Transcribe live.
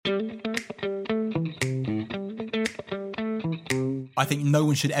I think no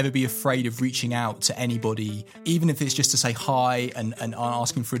one should ever be afraid of reaching out to anybody, even if it's just to say hi and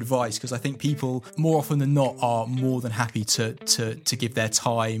asking for advice, because I think people more often than not are more than happy to give their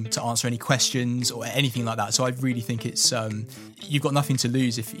time to answer any questions or anything like that. So I really think it's you've got nothing to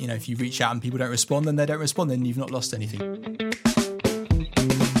lose if you reach out and people don't respond, then they don't respond, then you've not lost anything.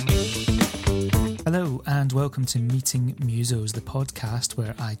 Hello and welcome to Meeting Musos, the podcast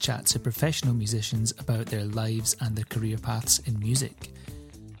where I chat to professional musicians about their lives and their career paths in music.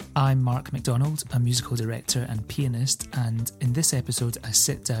 I'm Mark MacDonald, a musical director and pianist, and in this episode I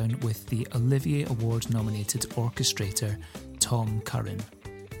sit down with the Olivier Award nominated orchestrator Tom Curran.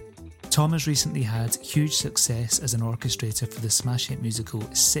 Tom has recently had huge success as an orchestrator for the smash hit musical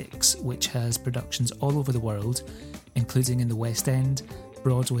Six, which has productions all over the world, including in the West End,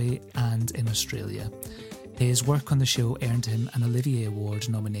 Broadway and in Australia. His work on the show earned him an Olivier Award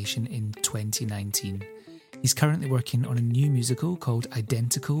nomination in 2019. He's currently working on a new musical called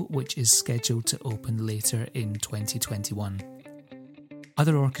Identical, which is scheduled to open later in 2021.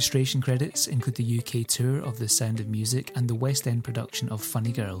 Other orchestration credits include the UK tour of The Sound of Music and the West End production of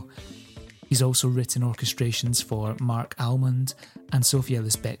Funny Girl. He's also written orchestrations for Mark Almond and Sophie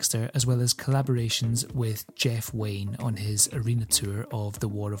Ellis-Bextor, as well as collaborations with Jeff Wayne on his arena tour of The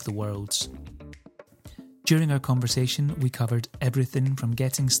War of the Worlds. During our conversation, we covered everything from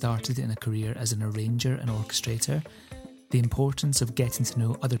getting started in a career as an arranger and orchestrator, the importance of getting to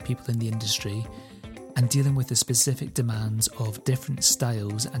know other people in the industry, and dealing with the specific demands of different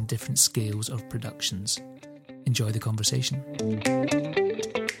styles and different scales of productions. Enjoy the conversation.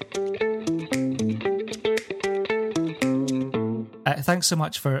 Thanks so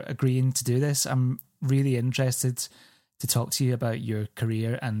much for agreeing to do this. I'm really interested to talk to you about your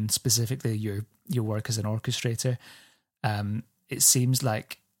career and specifically your work as an orchestrator. It seems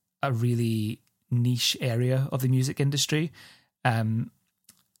like a really niche area of the music industry.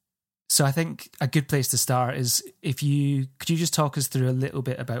 So I think a good place to start is could you just talk us through a little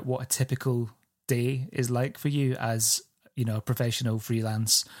bit about what a typical day is like for you as, a professional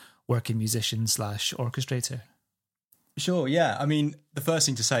freelance working musician / orchestrator? Sure, yeah. I mean, the first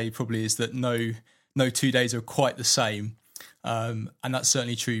thing to say probably is that no 2 days are quite the same. And that's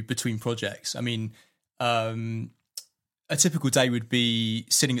certainly true between projects. I mean, a typical day would be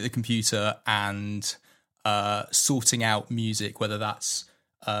sitting at the computer and sorting out music, whether that's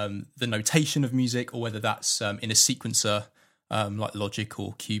the notation of music or whether that's in a sequencer like Logic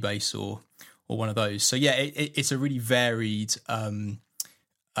or Cubase or one of those. So yeah, it's a really varied...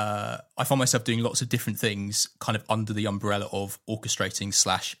 I find myself doing lots of different things kind of under the umbrella of orchestrating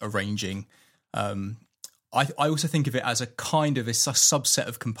 / arranging. I also think of it as a subset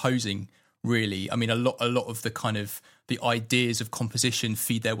of composing, really. I mean, a lot of the kind of the ideas of composition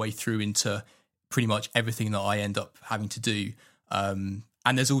feed their way through into pretty much everything that I end up having to do. And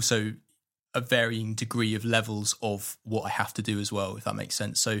there's also a varying degree of levels of what I have to do as well, if that makes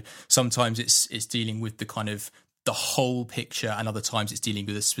sense. So sometimes it's dealing with the kind of the whole picture, and other times it's dealing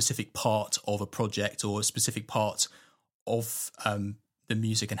with a specific part of a project or a specific part of the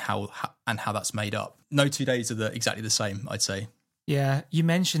music and how that's made up. No 2 days are exactly the same, I'd say. Yeah, you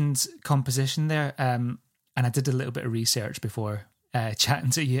mentioned composition there, and I did a little bit of research before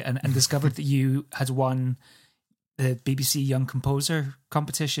chatting to you and discovered that you had won the BBC Young Composer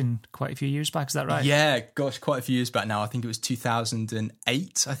competition quite a few years back. Is that right? Yeah, gosh, quite a few years back now. I think it was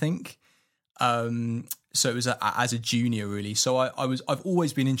 2008, I think. So it was as a junior, really. So I've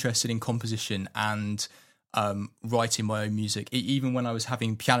always been interested in composition and writing my own music. Even when I was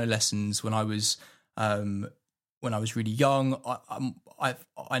having piano lessons, when I was really young,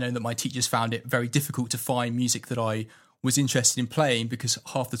 I know that my teachers found it very difficult to find music that I was interested in playing, because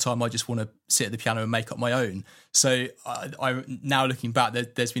half the time I just want to sit at the piano and make up my own. So I now looking back,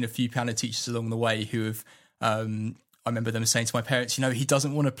 there's been a few piano teachers along the way who have. I remember them saying to my parents, he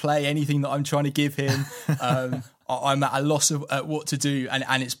doesn't want to play anything that I'm trying to give him. I'm at a loss of what to do.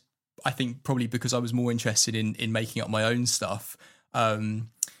 And it's, I think, probably because I was more interested in making up my own stuff.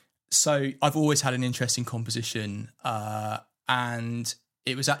 So I've always had an interest in composition. And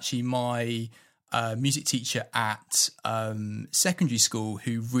it was actually my music teacher at secondary school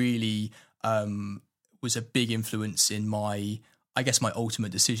who really was a big influence in my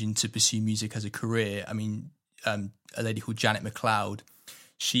ultimate decision to pursue music as a career. I mean, a lady called Janet McLeod.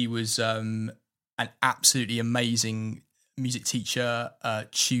 She was an absolutely amazing music teacher,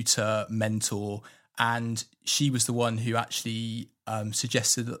 tutor, mentor, and she was the one who actually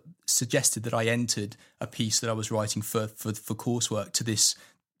suggested that I entered a piece that I was writing for coursework to this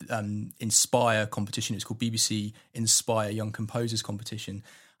Inspire competition. It's called BBC Inspire Young Composers Competition.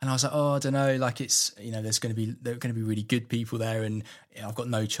 And I was like, oh, I don't know, like it's, there are going to be really good people there, and I've got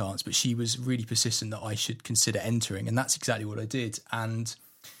no chance. But she was really persistent that I should consider entering, and that's exactly what I did. And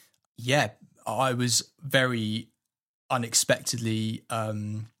yeah, I was very unexpectedly.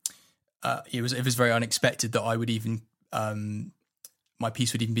 It was very unexpected that I would even my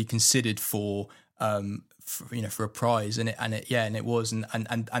piece would even be considered for a prize, and it was, and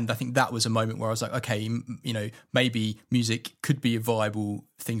I think that was a moment where I was like, okay, maybe music could be a viable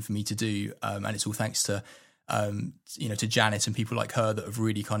thing for me to do, and it's all thanks to to Janet and people like her that have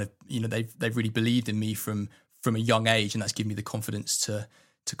really kind of they've really believed in me from a young age, and that's given me the confidence to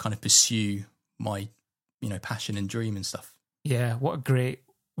kind of pursue my passion and dream and stuff. Yeah, what a great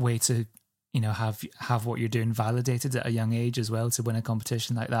way to have what you're doing validated at a young age as well, to win a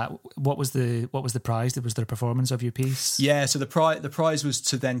competition like that. What was the prize? Was there a performance of your piece? Yeah, so the prize was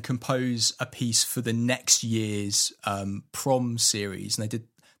to then compose a piece for the next year's prom series, and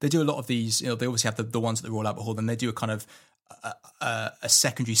they do a lot of these. They obviously have the ones at the Royal Albert Hall, then they do a kind of a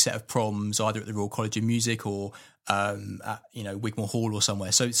secondary set of proms either at the Royal College of Music or at Wigmore Hall or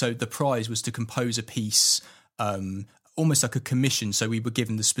somewhere. So the prize was to compose a piece. Almost like a commission, so we were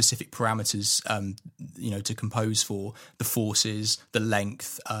given the specific parameters, to compose for the forces, the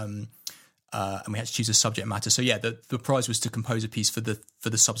length, and we had to choose a subject matter. So yeah, the prize was to compose a piece for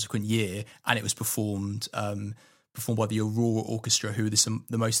the subsequent year, and it was performed by the Aurora Orchestra, who are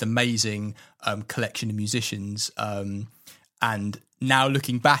the most amazing collection of musicians. And now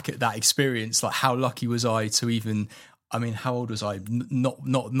looking back at that experience, like how lucky was I to even? I mean, how old was I?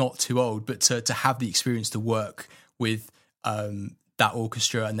 Not too old, but to have the experience to work with that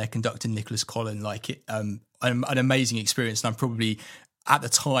orchestra and their conductor Nicholas Collin, an amazing experience. And I'm probably at the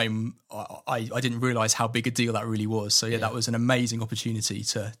time I didn't realise how big a deal that really was. So yeah, that was an amazing opportunity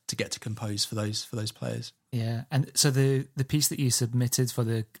to get to compose for those players. Yeah, and so the piece that you submitted for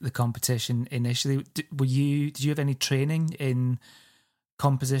the competition initially, did you have any training in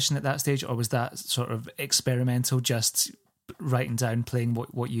composition at that stage, or was that sort of experimental, just writing down, playing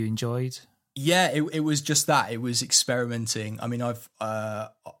what you enjoyed? Yeah, it was just that. It was experimenting. I mean, I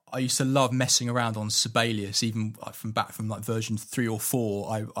used to love messing around on Sibelius, even from like version 3 or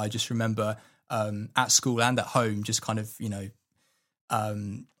 4. I just remember at school and at home, just kind of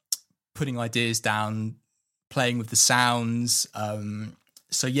putting ideas down, playing with the sounds.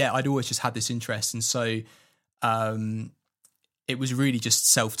 So yeah, I'd always just had this interest, and so it was really just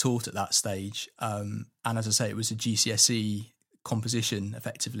self-taught at that stage. And as I say, it was a GCSE composition,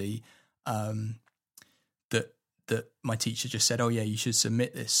 effectively. That my teacher just said, oh yeah, you should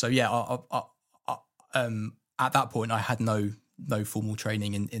submit this. So yeah, at that point I had no formal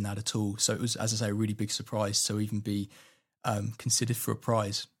training in that at all. So it was, as I say, a really big surprise to even be considered for a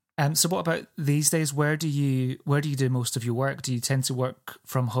prize. So what about these days? Where do you do most of your work? Do you tend to work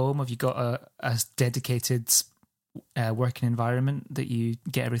from home? Have you got a dedicated working environment that you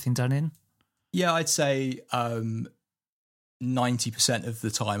get everything done in? Yeah, I'd say 90% of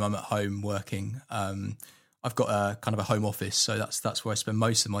the time I'm at home working. I've got a kind of a home office, so that's where I spend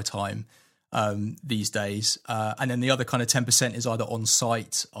most of my time these days. And then the other kind of 10% is either on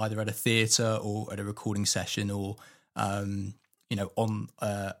site, either at a theatre or at a recording session, or on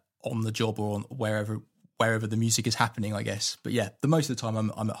the job, or on wherever the music is happening, I guess. But yeah, the most of the time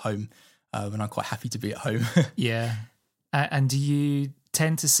I'm at home, and I'm quite happy to be at home. Yeah. And do you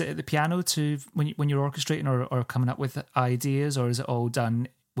tend to sit at the piano when you're orchestrating or coming up with ideas, or is it all done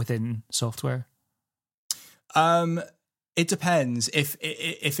within software? It depends. If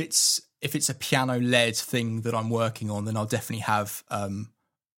it's a piano led thing that I'm working on, then I'll definitely have I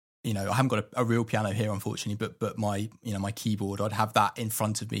haven't got a real piano here, unfortunately, but my my keyboard, I'd have that in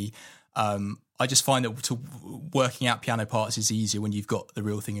front of me. I just find that working out piano parts is easier when you've got the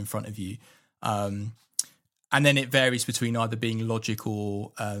real thing in front of you. And then it varies between either being Logic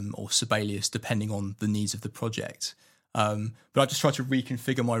or Sibelius, depending on the needs of the project. But I just try to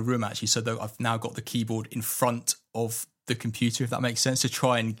reconfigure my room, actually, so that I've now got the keyboard in front of the computer, if that makes sense, to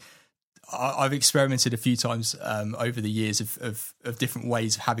try and... I've experimented a few times over the years of different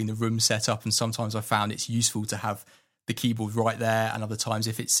ways of having the room set up, and sometimes I found it's useful to have the keyboard right there, and other times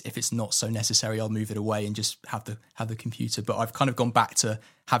if it's not so necessary, I'll move it away and just have the computer. But I've kind of gone back to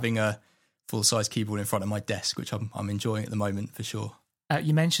having a full-size keyboard in front of my desk, which I'm enjoying at the moment, for sure.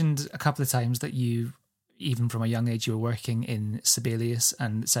 You mentioned a couple of times that you, even from a young age, you were working in Sibelius,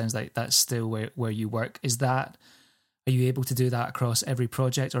 and it sounds like that's still where you work. Are you able to do that across every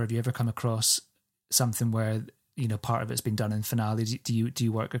project, or have you ever come across something where part of it's been done in Finale? Do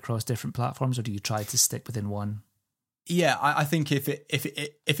you work across different platforms, or do you try to stick within one? Yeah, I think if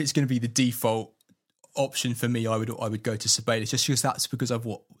it's going to be the default option for me, I would go to Sibelius, just because that's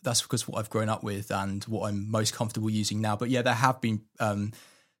because what I've grown up with and what I'm most comfortable using now. But yeah, there have been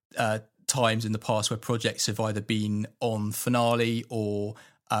times in the past where projects have either been on Finale or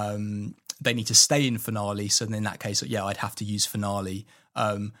they need to stay in Finale. So in that case, yeah, I'd have to use Finale.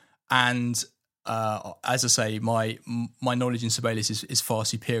 And as I say, my knowledge in Sibelius is far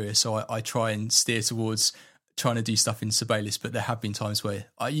superior. So I try and steer towards trying to do stuff in Sibelius, but there have been times where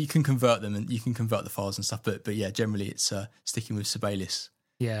you can convert them and you can convert the files and stuff. But yeah, generally it's sticking with Sibelius.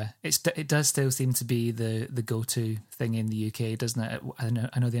 Yeah, it does still seem to be the go-to thing in the UK, doesn't it?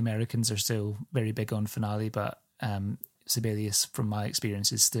 I know the Americans are still very big on Finale, but Sibelius, from my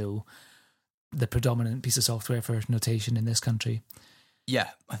experience, is still the predominant piece of software for notation in this country. Yeah,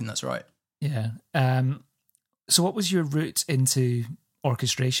 I think that's right. Yeah. So what was your route into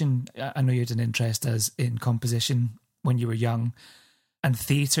orchestration? I know you had an interest in composition when you were young, and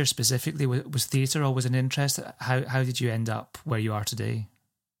theatre specifically. Was theatre always an interest? How did you end up where you are today?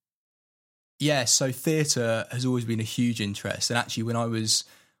 Yeah, so theatre has always been a huge interest, and actually when I was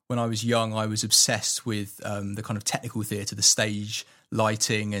young, I was obsessed with the kind of technical theatre, the stage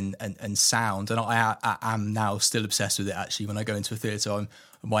lighting and sound, and I am now still obsessed with it. Actually, when I go into a theatre,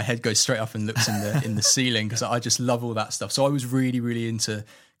 my head goes straight up and looks in the ceiling because I just love all that stuff. So I was really, really into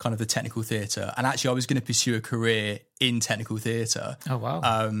kind of the technical theatre, and actually I was going to pursue a career in technical theatre. Oh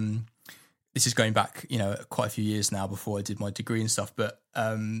wow! This is going back, quite a few years now before I did my degree and stuff. But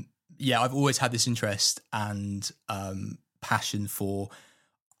yeah, I've always had this interest and passion for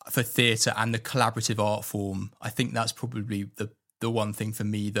theatre and the collaborative art form. I think that's probably the one thing for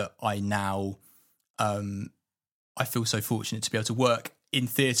me that I now I feel so fortunate to be able to work in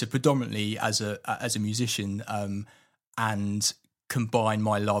theatre predominantly as a musician and combine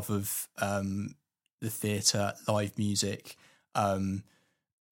my love of the theatre, live music, and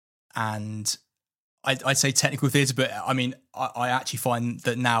I'd say technical theatre, but I mean I actually find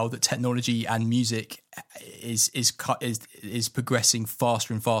that now that technology and music is progressing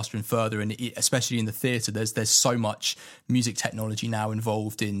faster and faster and further, and especially in the theatre, there's so much music technology now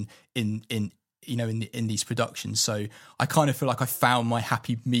involved in these productions. So I kind of feel like I found my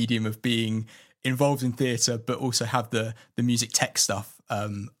happy medium of being involved in theatre, but also have the music tech stuff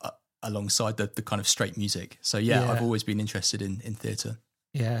alongside the kind of straight music. So yeah, I've always been interested in theatre.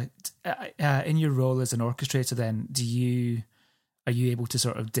 Yeah. In your role as an orchestrator then, are you able to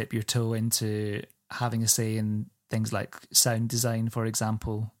sort of dip your toe into having a say in things like sound design, for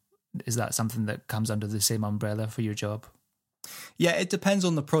example? Is that something that comes under the same umbrella for your job? Yeah, it depends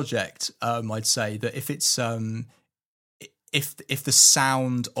on the project. I'd say that if it's if the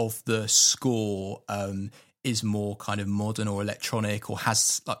sound of the score is more kind of modern or electronic or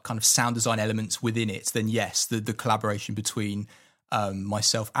has like kind of sound design elements within it, then yes, the collaboration between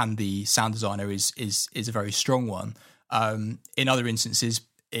myself and the sound designer is a very strong one. In other instances,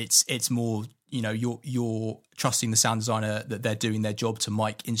 it's more, you're trusting the sound designer that they're doing their job to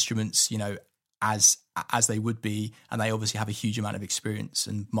mic instruments, as they would be, and they obviously have a huge amount of experience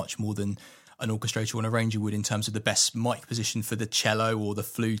and much more than an orchestrator or an arranger would in terms of the best mic position for the cello or the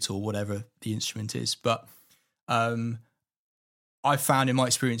flute or whatever the instrument is. But I've found in my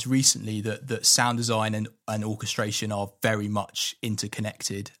experience recently that sound design and orchestration are very much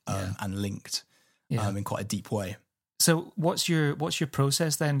interconnected and linked in quite a deep way. So what's your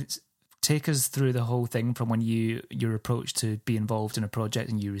process then? Take us through the whole thing from when your approach to be involved in a project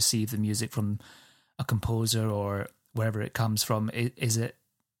and you receive the music from a composer or wherever it comes from.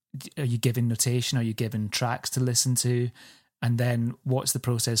 Are you given notation? Are you given tracks to listen to? And then what's the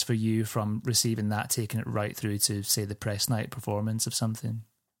process for you from receiving that, taking it right through to, say, the press night performance of something?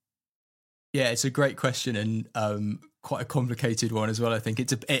 Yeah, it's a great question and quite a complicated one as well. I think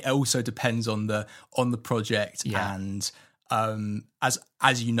it also depends on the project and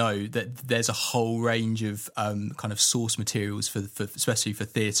as you know, that there's a whole range of kind of source materials for especially for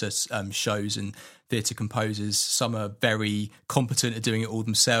theatre shows and theatre composers. Some are very competent at doing it all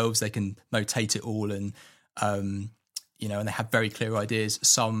themselves. They can notate it all and and they have very clear ideas.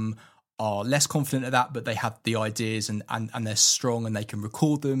 Some are less confident at that, but they have the ideas and they're strong and they can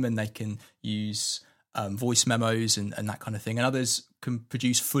record them and they can use voice memos and that kind of thing. And others can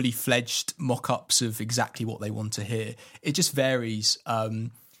produce fully fledged mock-ups of exactly what they want to hear. It just varies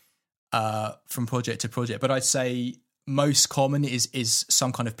from project to project. But I'd say most common is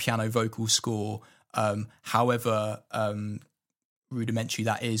some kind of piano vocal score, however rudimentary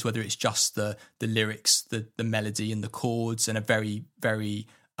that is, whether it's just the lyrics, the melody and the chords and a very, very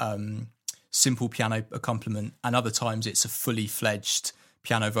simple piano accompaniment. And other times it's a fully fledged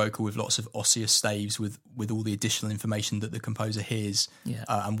piano vocal with lots of osseous staves with all the additional information that the composer hears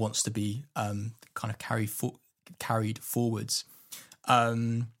and wants to be kind of carried forwards.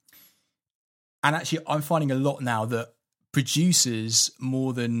 And actually, I'm finding a lot now that producers,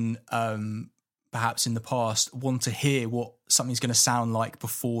 more than perhaps in the past, want to hear what something's going to sound like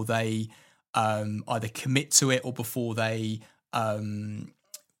before they either commit to it or before they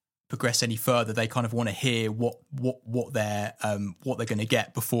progress any further. They kind of want to hear what they're going to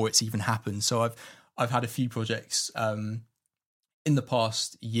get before it's even happened. So I've had a few projects in the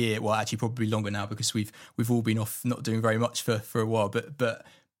past year, well, actually probably longer now, because we've all been off not doing very much for a while, but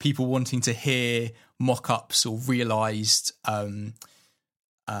people wanting to hear mock-ups or realised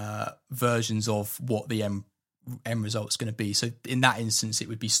versions of what the end result's going to be. So in that instance, it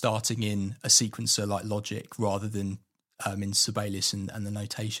would be starting in a sequencer like Logic rather than in Sibelius and the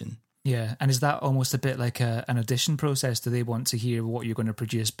notation. Yeah, and is that almost a bit like an audition process? Do they want to hear what you're going to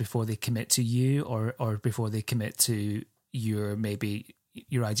produce before they commit to you, or before they commit to your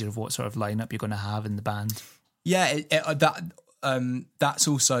idea of what sort of lineup you're going to have in the band? Yeah, that's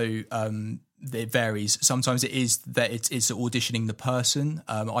also it varies. Sometimes it is that it's auditioning the person.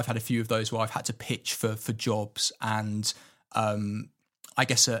 I've had a few of those where I've had to pitch for jobs, and I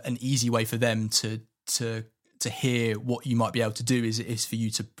guess an easy way for them to hear what you might be able to do is for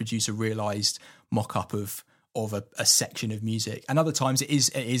you to produce a realised mock-up of a section of music. And other times it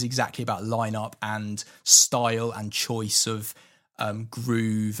is exactly about lineup and style and choice of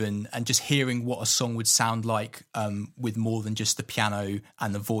groove and just hearing what a song would sound like with more than just the piano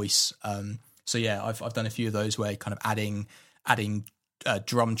and the voice. So yeah, I've done a few of those where kind of adding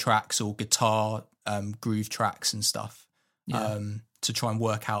drum tracks or guitar groove tracks and stuff to try and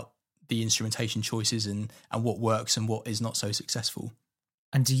work out the instrumentation choices and what works and what is not so successful.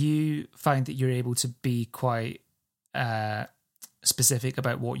 And do you find that you're able to be quite specific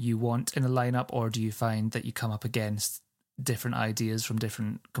about what you want in a lineup, or do you find that you come up against different ideas from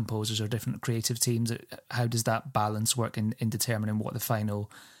different composers or different creative teams? How does that balance work in determining what the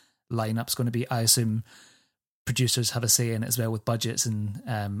final lineup's going to be? I assume producers have a say in it as well, with budgets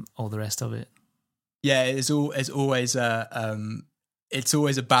and all the rest of it. Yeah, it's always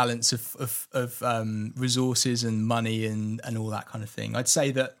a balance of resources and money and all that kind of thing. I'd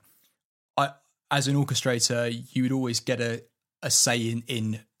say that as an orchestrator, you would always get a say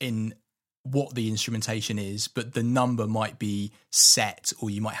in what the instrumentation is, but the number might be set,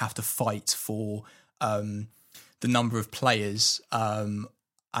 or you might have to fight for the number of players. And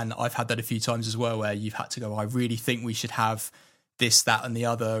I've had that a few times as well, where you've had to go, I really think we should have this, that, and the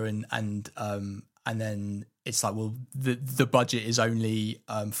other, and then it's like, well, the budget is only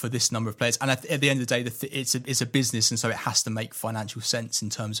for this number of players, and at the end of the day, it's a business, and so it has to make financial sense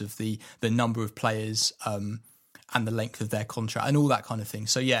in terms of the number of players and the length of their contract and all that kind of thing.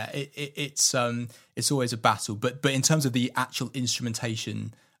 So yeah, it's always a battle, but in terms of the actual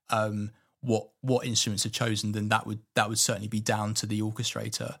instrumentation, what instruments are chosen, then that would certainly be down to the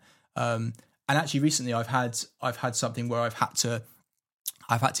orchestrator. And actually, recently I've had something where I've had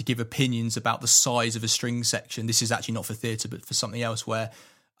to give opinions about the size of a string section. This is actually not for theatre, but for something else, where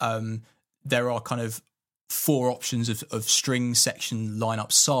there are kind of 4 options of string section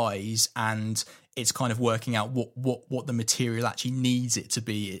lineup size, and it's kind of working out what the material actually needs it to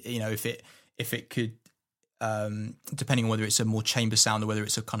be. You know, if it could, depending on whether it's a more chamber sound or whether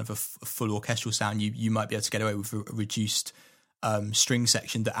it's a kind of a full orchestral sound, you might be able to get away with a reduced string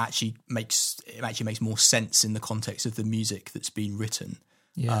section that actually makes more sense in the context of the music that's been written.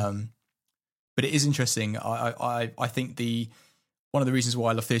 Yeah. But it is interesting. I think one of the reasons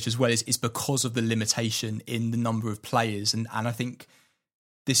why I love theatre as well is because of the limitation in the number of players, and I think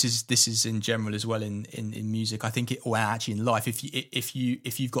this is in general as well in music. I think or actually in life, if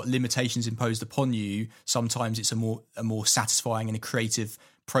you've got limitations imposed upon you, sometimes it's a more satisfying and a creative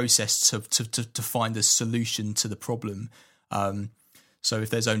process to find a solution to the problem. So if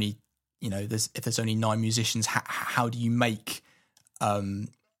there's only if there's only 9 musicians, how do you make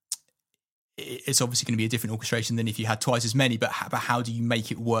it's obviously going to be a different orchestration than if you had twice as many, but how do you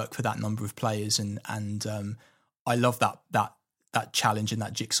make it work for that number of players? And I love that challenge and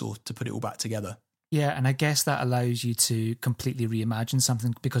that jigsaw to put it all back together. Yeah, and I guess that allows you to completely reimagine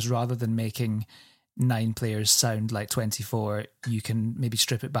something, because rather than making 9 players sound like 24, you can maybe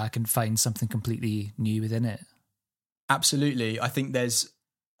strip it back and find something completely new within it. Absolutely. I think there's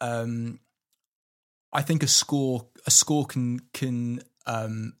I think a score can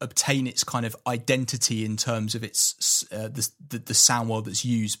obtain its kind of identity in terms of its the sound world that's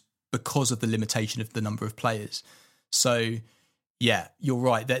used because of the limitation of the number of players. So yeah, you're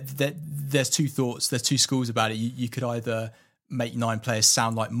right. There's 2 thoughts. There's 2 schools about it. You could either make 9 players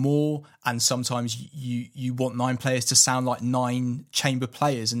sound like more, and sometimes you want 9 players to sound like 9 chamber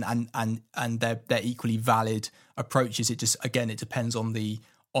players, and they're equally valid approaches. It just, again, it depends on the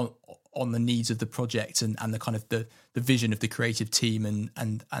needs of the project and the kind of the vision of the creative team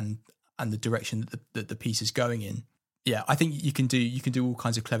and the direction that the piece is going in. Yeah, I think you can do all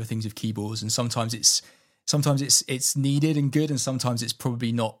kinds of clever things with keyboards, and sometimes it's needed and good, and sometimes it's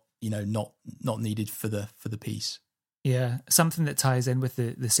probably not needed for the piece. Yeah, something that ties in with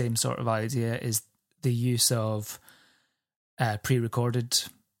the same sort of idea is the use of pre-recorded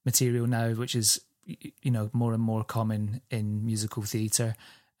material now, which is more and more common in musical theatre,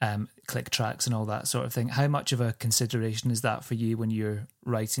 click tracks and all that sort of thing. How much of a consideration is that for you when you're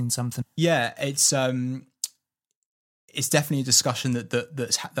writing something? Yeah, it's definitely a discussion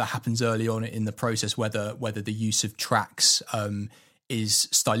that happens early on in the process, whether the use of tracks is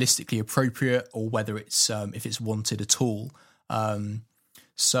stylistically appropriate, or whether it's if it's wanted at all.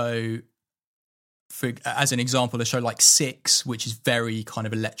 So, as an example, a show like Six, which is very kind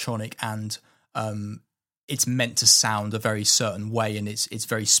of electronic, and it's meant to sound a very certain way, and it's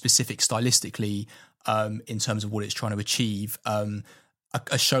very specific stylistically in terms of what it's trying to achieve.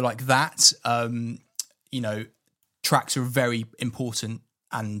 A show like that, tracks are very important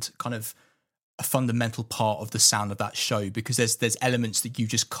and kind of a fundamental part of the sound of that show, because there's elements that you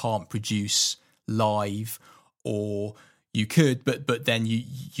just can't produce live, or you could, but then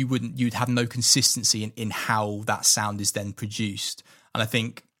you'd have no consistency in how that sound is then produced. And I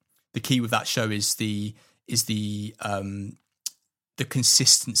think the key with that show is the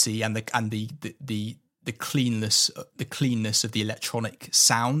consistency and the cleanness of the electronic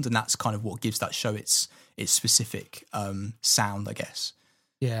sound, and that's kind of what gives that show its specific sound, I guess.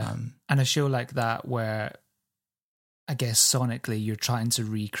 Yeah, and a show like that where I guess sonically you're trying to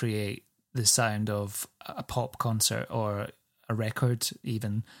recreate the sound of a pop concert or a record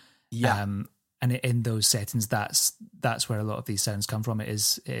even. Yeah. And in those settings, that's where a lot of these sounds come from. It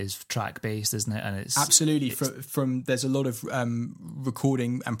is track based, isn't it? And it's absolutely from there's a lot of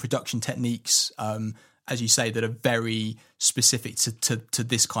recording and production techniques, as you say, that are very specific to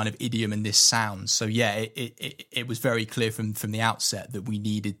this kind of idiom and this sound. So yeah, it was very clear from the outset that we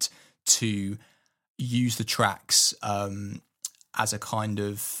needed to use the tracks as a kind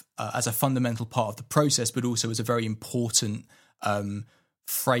of as a fundamental part of the process, but also as a very important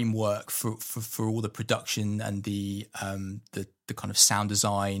framework for all the production and the kind of sound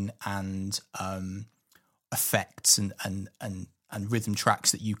design and effects and rhythm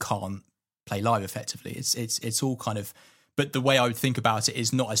tracks that you can't play live effectively. It's all kind of, but the way I would think about it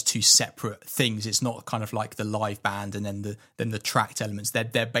is not as two separate things. It's not kind of like the live band and then the tracked elements.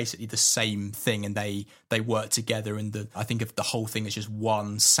 They're basically the same thing, and they work together. And I think of the whole thing as just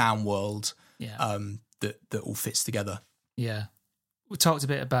one sound world. Yeah. That all fits together. Yeah. We talked a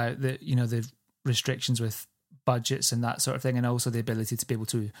bit about the restrictions with budgets and that sort of thing, and also the ability to be able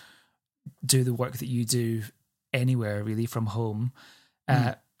to do the work that you do anywhere, really, from home.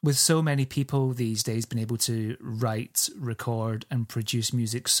 With so many people these days being able to write, record and produce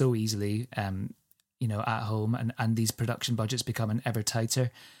music so easily, at home, and these production budgets becoming ever tighter,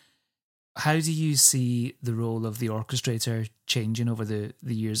 how do you see the role of the orchestrator changing over the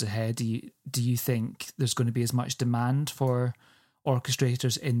years ahead? Do you think there's going to be as much demand for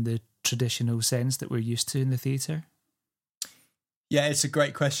orchestrators in the traditional sense that we're used to in the theatre? Yeah, it's a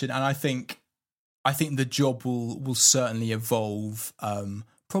great question, and I think the job will certainly evolve.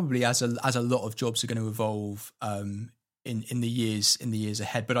 Probably as a lot of jobs are going to evolve in the years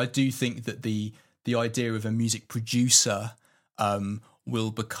ahead. But I do think that the idea of a music producer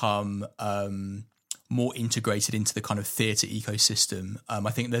will become more integrated into the kind of theatre ecosystem.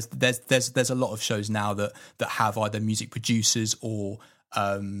 I think there's a lot of shows now that have either music producers or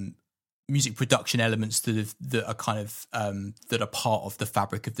music production elements that are kind of that are part of the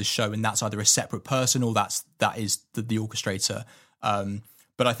fabric of the show, and that's either a separate person or that is the orchestrator.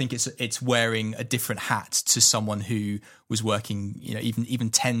 But I think it's wearing a different hat to someone who was working, even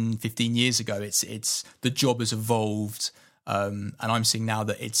 10, 15 years ago. It's the job has evolved, and I'm seeing now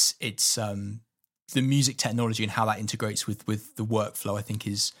that it's the music technology and how that integrates with the workflow. I think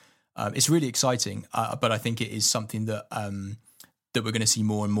is it's really exciting, but I think it is something that we're going to see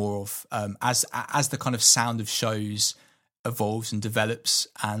more and more of as the kind of sound of shows evolves and develops,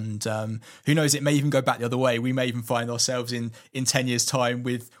 and who knows, it may even go back the other way. We may even find ourselves in 10 years time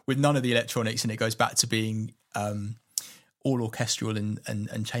with none of the electronics, and it goes back to being all orchestral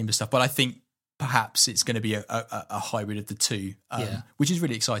and chamber stuff. But I think perhaps it's going to be a hybrid of the two, which is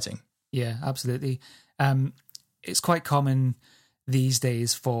really exciting. Yeah, absolutely. It's quite common these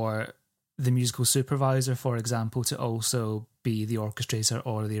days for the musical supervisor, for example, to also be the orchestrator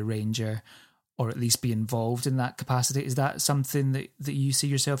or the arranger, or at least be involved in that capacity? Is that something that you see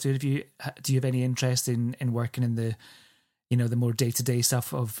yourself doing? Do you have any interest in working in the, the more day-to-day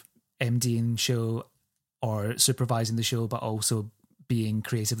stuff of MDing show or supervising the show, but also being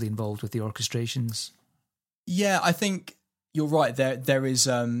creatively involved with the orchestrations? Yeah, I think you're right.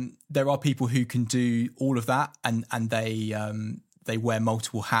 There are people who can do all of that, and they wear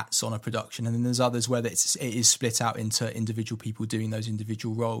multiple hats on a production, and then there's others where it is split out into individual people doing those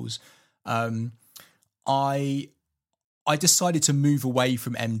individual roles. I decided to move away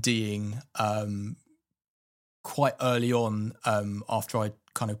from MDing quite early on after I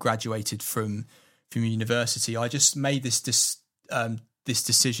kind of graduated from university. I just made this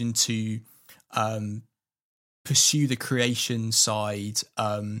decision to pursue the creation side.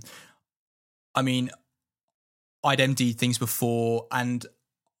 I mean, I'd MD'd things before, and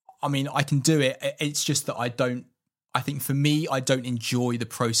I mean, I can do it. It's just that I think for me, I don't enjoy the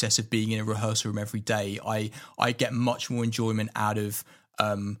process of being in a rehearsal room every day. I get much more enjoyment out of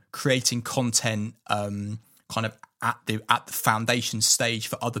creating content kind of at the foundation stage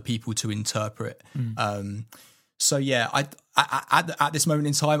for other people to interpret. So yeah, at this moment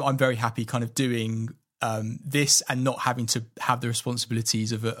in time, I'm very happy kind of doing this and not having to have the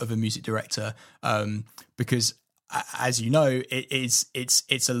responsibilities of a music director, because as you know,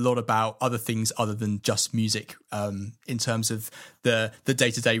 it's a lot about other things other than just music, in terms of the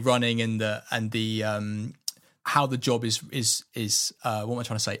day-to-day running and the how the job is what am I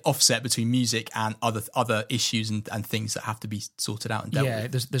trying to say, offset between music and other issues and things that have to be sorted out and dealt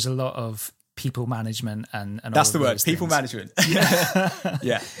with. There's a lot of people management and that's all the of word, people things. management.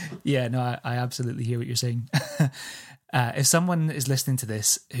 Yeah, no, I absolutely hear what you're saying. If someone is listening to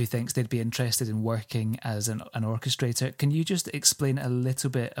this who thinks they'd be interested in working as an orchestrator, can you just explain a little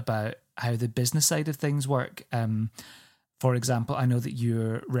bit about how the business side of things work? For example, I know that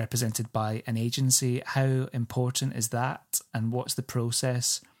you're represented by an agency. How important is that? And what's the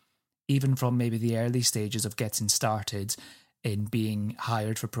process, even from maybe the early stages of getting started in being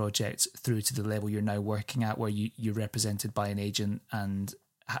hired for projects through to the level you're now working at, where you're represented by an agent? And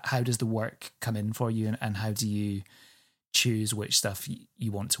how does the work come in for you, and how do you choose which stuff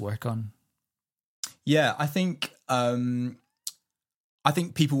you want to work on? Yeah, I think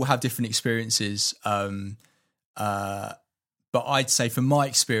people will have different experiences. But I'd say from my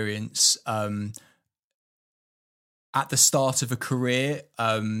experience, at the start of a career,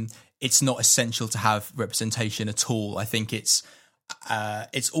 it's not essential to have representation at all. I think it's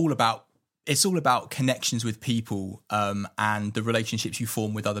all about connections with people, and the relationships you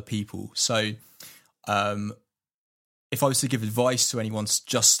form with other people. So, if I was to give advice to anyone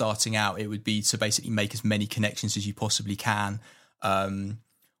just starting out, it would be to basically make as many connections as you possibly can.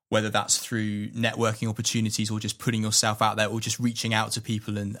 Whether that's through networking opportunities or just putting yourself out there or just reaching out to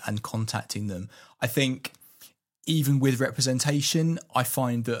people and contacting them. I think even with representation, I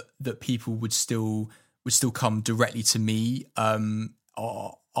find that people would still come directly to me,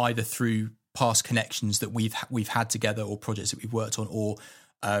 or either through past connections that we've had together or projects that we've worked on, or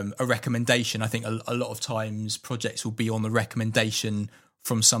a recommendation. I think a lot of times projects will be on the recommendation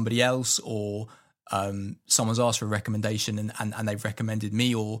from somebody else, or someone's asked for a recommendation and they've recommended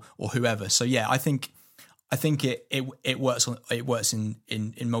me or whoever. So yeah, I think it works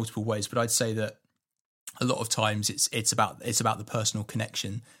in multiple ways, but I'd say that a lot of times it's about the personal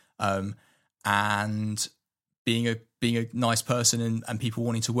connection, and being a nice person and people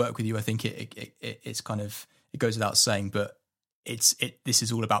wanting to work with you. I think it's kind of, it goes without saying, but this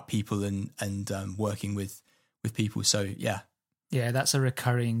is all about people and working with people. So yeah, that's a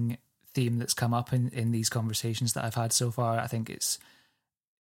recurring theme that's come up in these conversations that I've had so far. I think it's,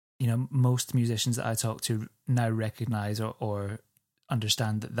 most musicians that I talk to now recognize or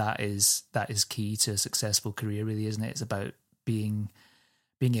understand that is key to a successful career, really, isn't it? It's about being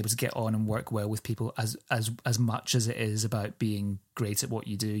able to get on and work well with people as much as it is about being great at what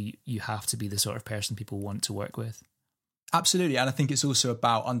you do. You have to be the sort of person people want to work with. Absolutely. And I think it's also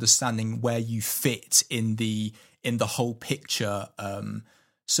about understanding where you fit in the whole picture.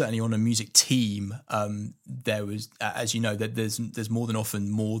 Certainly on a music team, there was, as you know, that there's more than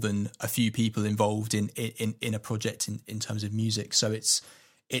often more than a few people involved in a project in terms of music. So it's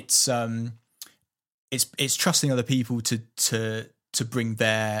trusting other people to bring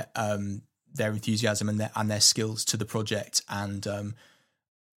their enthusiasm and their skills to the project. And so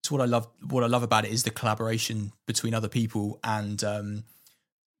what I love about it is the collaboration between other people, and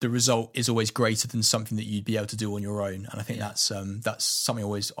the result is always greater than something that you'd be able to do on your own. And I think that's something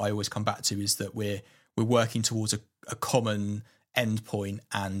I always come back to, is that we're working towards a common end point,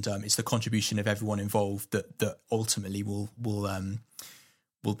 and it's the contribution of everyone involved that ultimately will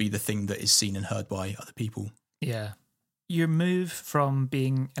be the thing that is seen and heard by other people. Yeah. Your move from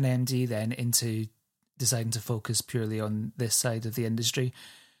being an MD then into deciding to focus purely on this side of the industry,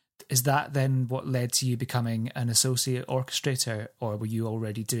 is that then what led to you becoming an associate orchestrator, or were you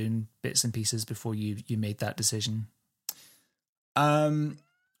already doing bits and pieces before you made that decision?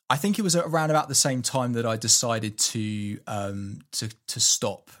 I think it was around about the same time that I decided to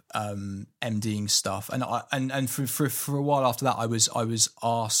stop MDing stuff, and for a while after that, I was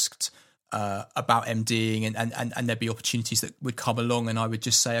asked about MDing, and there'd be opportunities that would come along, and I would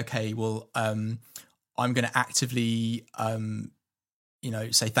just say, okay, well, I'm going to actively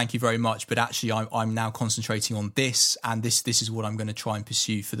say thank you very much, but actually I'm now concentrating on this, and this is what I'm going to try and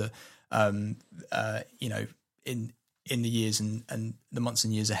pursue for the in the years and the months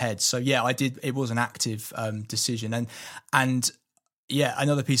and years ahead. So yeah, I did. It was an active decision, and yeah,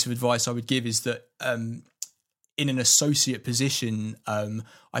 another piece of advice I would give is that in an associate position,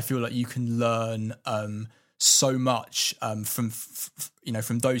 I feel like you can learn so much from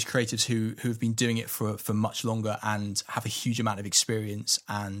those creatives who have been doing it for much longer and have a huge amount of experience.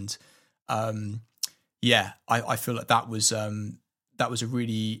 And I feel like that was a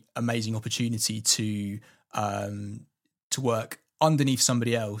really amazing opportunity to work underneath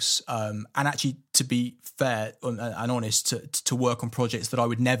somebody else, and actually, to be fair and honest, to work on projects that I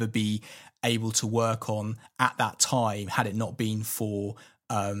would never be able to work on at that time had it not been for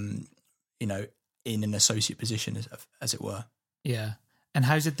in an associate position, as it were. Yeah. And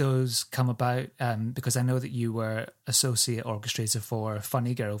how did those come about? Because I know that you were associate orchestrator for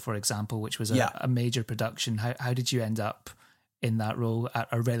Funny Girl, for example, which was a major production. How did you end up in that role at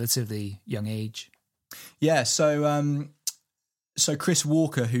a relatively young age? Yeah, so Chris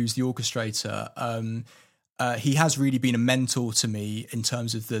Walker, who's the orchestrator, he has really been a mentor to me in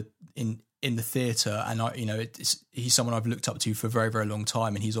terms of in the theatre, and he's someone I've looked up to for a very, very long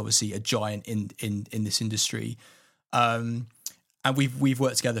time, and he's obviously a giant in this industry. And we've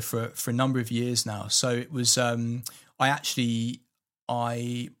worked together for a number of years now. So it was my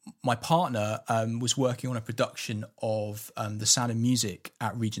partner was working on a production of The Sound of Music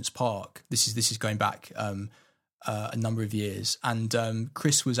at Regent's Park. This is going back a number of years, and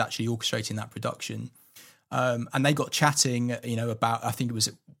Chris was actually orchestrating that production. And they got chatting, about, I think it was,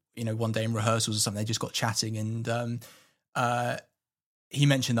 one day in rehearsals or something. They just got chatting, and he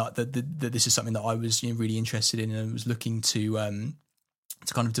mentioned that this is something that I was really interested in and was looking to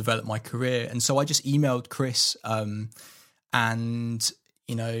kind of develop my career. And so I just emailed Chris, and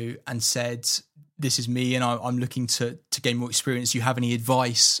said, this is me, and I'm looking to gain more experience. Do you have any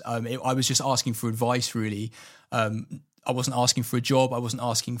advice? I was just asking for advice, really. I wasn't asking for a job. I wasn't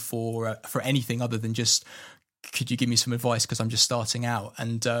asking for anything other than just, could you give me some advice, because I'm just starting out.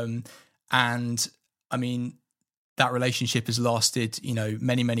 And I mean, that relationship has lasted,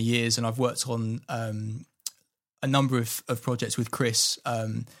 many, many years, and I've worked on a number of projects with Chris,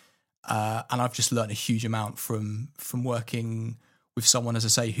 and I've just learned a huge amount from working with someone, as I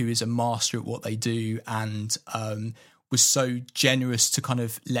say, who is a master at what they do, and was so generous to kind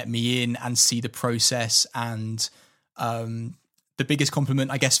of let me in and see the process. And the biggest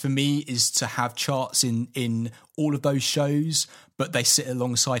compliment, I guess, for me is to have charts in all of those shows, but they sit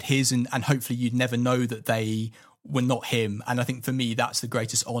alongside his, and hopefully you'd never know that they were not him. And I think for me, that's the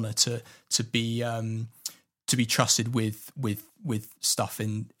greatest honor to be trusted with stuff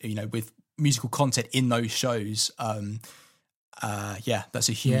with musical content in those shows. That's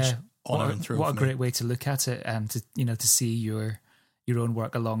a huge honor and thrill. What a great way to look at it, to see your own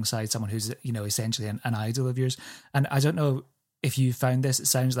work alongside someone who's essentially an idol of yours. And I don't know if you found this. It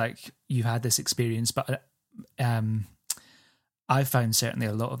sounds like you had this experience, but I've found certainly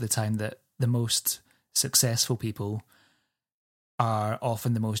a lot of the time that the most successful people are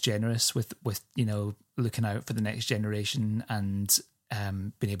often the most generous with looking out for the next generation, and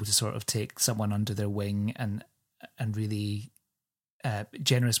being able to sort of take someone under their wing and really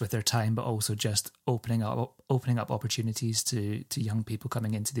generous with their time, but also just opening up opportunities to young people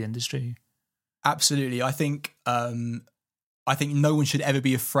coming into the industry. Absolutely. I think no one should ever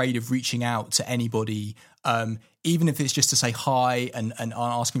be afraid of reaching out to anybody, even if it's just to say hi and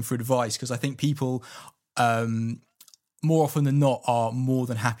asking for advice, because I think people more often than not are more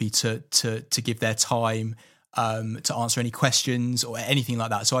than happy to give their time, to answer any questions or anything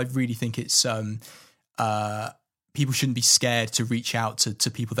like that. So I really think it's people shouldn't be scared to reach out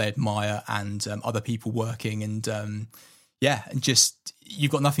to people they admire and other people working, and and just,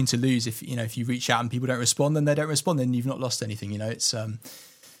 you've got nothing to lose if you reach out and people don't respond, then they don't respond, then you've not lost anything. It's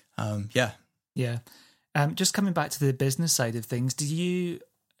yeah. Just coming back to the business side of things, do you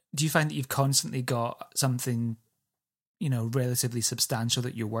find that you've constantly got something, relatively substantial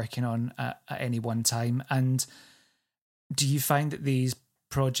that you're working on at any one time? And do you find that these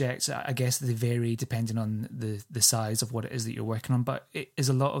projects, I guess they vary depending on the size of what it is that you're working on, but is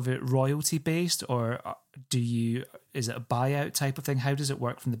a lot of it royalty based, or is it a buyout type of thing? How does it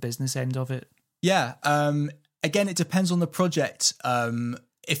work from the business end of it? Yeah. Again, it depends on the project.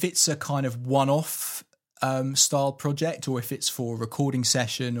 If it's a kind of one-off style project, or if it's for a recording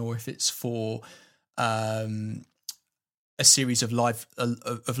session, or if it's for a series of live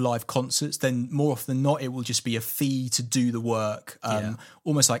concerts, then more often than not, it will just be a fee to do the work,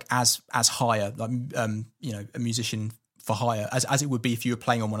 almost like as hire, like a musician for hire, as it would be if you were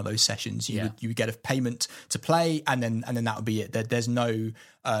playing on one of those sessions. You would get a payment to play, and then that would be it. There's no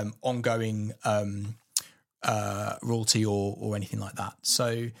ongoing royalty or anything like that.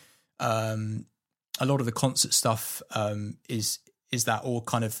 So a lot of the concert stuff is that all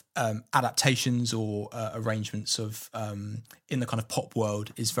kind of adaptations or arrangements of in the kind of pop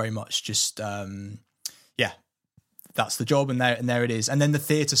world is very much just that's the job, and there it is. And then the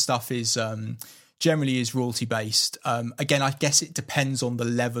theatre stuff is generally is royalty based. Again, I guess it depends on the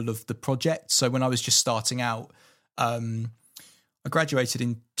level of the project. So when I was just starting out, I graduated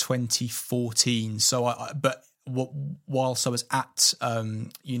in 2014. So whilst I was at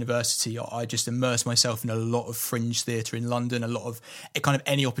university, I just immersed myself in a lot of fringe theatre in London, a lot of kind of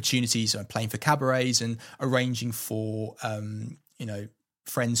any opportunities, playing for cabarets and arranging for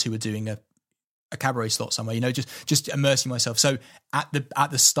friends who were doing a cabaret slot somewhere, just immersing myself. So at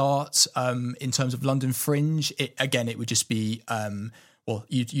the start, in terms of London fringe, it would just be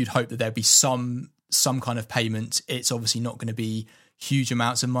you'd hope that there'd be some kind of payment. It's obviously not going to be huge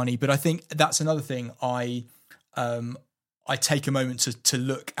amounts of money, but I think that's another thing. I take a moment to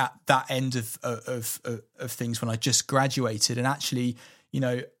look at that end of things when I just graduated, and actually,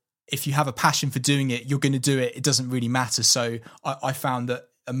 if you have a passion for doing it, you're going to do it. It doesn't really matter. So I found that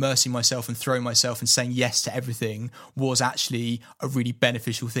immersing myself and throwing myself and saying yes to everything was actually a really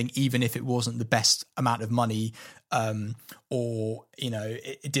beneficial thing, even if it wasn't the best amount of money, or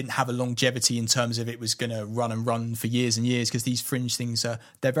it didn't have a longevity in terms of it was going to run for years and years, because these fringe things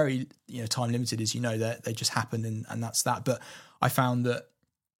they're very time limited, as they just happen, and that's that. But I found that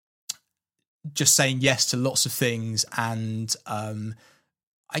just saying yes to lots of things, and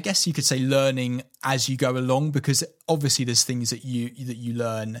I guess you could say learning as you go along, because obviously there's things that you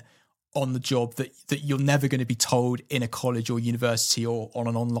learn on the job that you're never going to be told in a college or university or on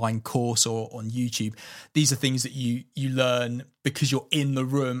an online course or on YouTube. These are things that you learn because you're in the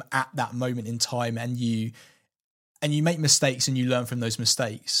room at that moment in time, and you make mistakes and you learn from those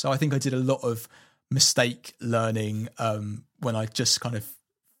mistakes. So I think I did a lot of mistake learning when I just kind of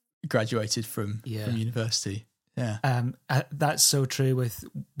graduated from university. Yeah. That's so true with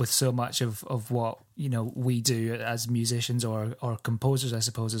so much of what we do as musicians or composers, I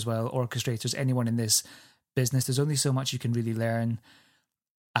suppose, as well, orchestrators, anyone in this business. There's only so much you can really learn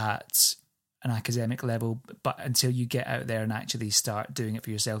at an academic level, but until you get out there and actually start doing it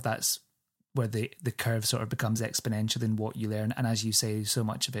for yourself, that's where the curve sort of becomes exponential in what you learn. And as you say, so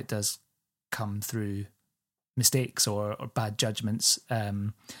much of it does come through mistakes or bad judgments.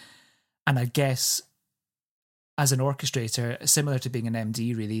 And I guess as an orchestrator, similar to being an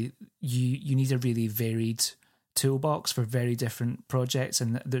MD, really, you need a really varied toolbox for very different projects,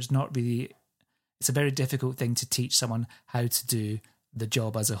 and it's a very difficult thing to teach someone how to do the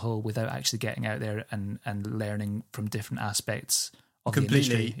job as a whole without actually getting out there and learning from different aspects of the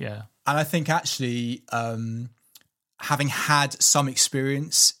industry. Yeah. And I think actually having had some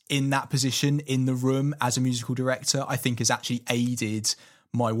experience in that position in the room as a musical director, I think has actually aided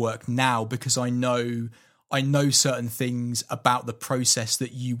my work now, because I know certain things about the process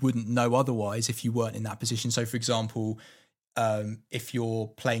that you wouldn't know otherwise if you weren't in that position. So, for example, if you're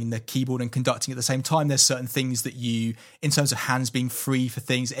playing the keyboard and conducting at the same time, there's certain things that you, in terms of hands being free for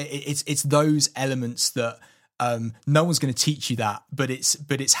things, it's those elements that no one's going to teach you that, but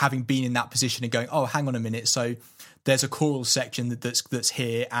it's having been in that position and going, oh, hang on a minute, so there's a choral section that's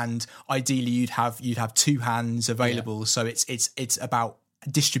here, and ideally you'd have two hands available. Yeah. So it's about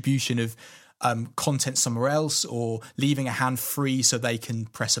distribution of content somewhere else, or leaving a hand free so they can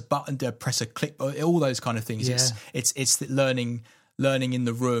press a button, press a click, all those kind of things. Yeah. It's learning in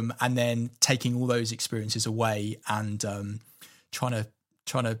the room, and then taking all those experiences away and trying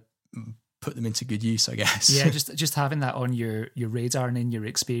to put them into good use, I guess. Yeah, just having that on your radar and in your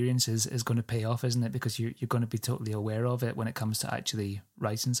experience is going to pay off, isn't it? Because you're going to be totally aware of it when it comes to actually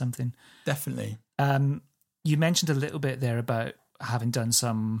writing something. Definitely. You mentioned a little bit there about having done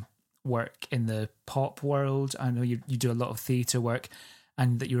some work in the pop world. I know you do a lot of theatre work,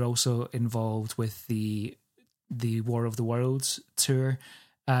 and that you're also involved with the War of the Worlds tour.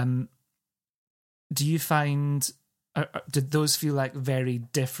 Do you find, did those feel like very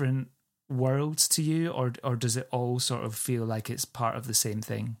different worlds to you, or does it all sort of feel like it's part of the same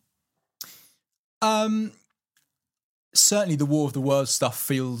thing? Certainly the War of the Worlds stuff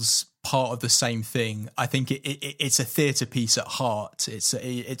feels part of the same thing. I think it's a theatre piece at heart.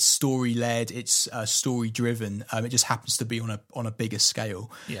 It's story led. It's story driven. It just happens to be on a bigger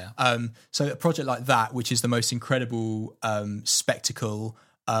scale. Yeah. So a project like that, which is the most incredible spectacle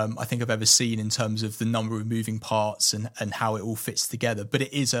I think I've ever seen in terms of the number of moving parts and how it all fits together. But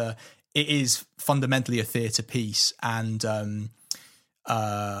it is fundamentally a theatre piece, and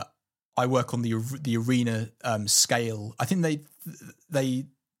I work on the arena scale. I think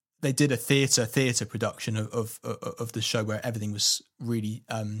they did a theatre production of the show where everything was really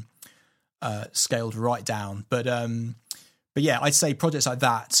scaled right down. But yeah, I'd say projects like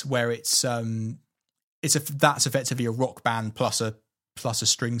that where that's effectively a rock band plus a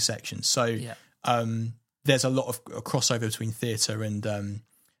string section. So yeah. There's a lot of crossover between theatre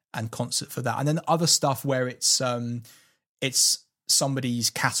and concert for that, and then other stuff where it's somebody's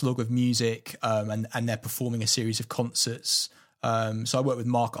catalogue of music and they're performing a series of concerts. So I work with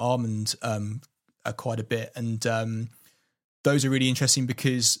Mark Armand quite a bit, and those are really interesting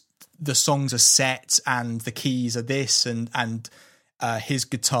because the songs are set and the keys are this, and his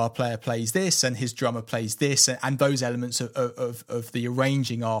guitar player plays this and his drummer plays this, and those elements of the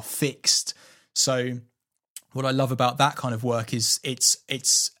arranging are fixed. So what I love about that kind of work is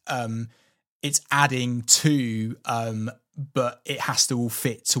it's adding to, but it has to all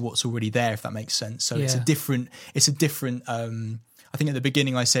fit to what's already there, if that makes sense. So it's a different. I think at the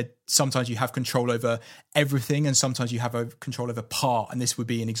beginning I said sometimes you have control over everything, and sometimes you have control over part. And this would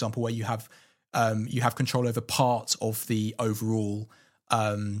be an example where you have control over part of the overall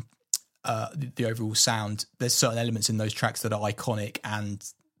the overall sound. There's certain elements in those tracks that are iconic, and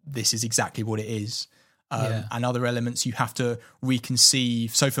this is exactly what it is. And other elements you have to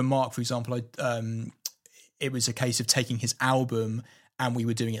reconceive. So for Mark, for example, it was a case of taking his album and we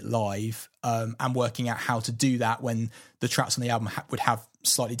were doing it live and working out how to do that when the tracks on the album would have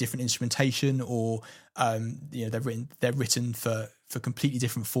slightly different instrumentation, or they're written for completely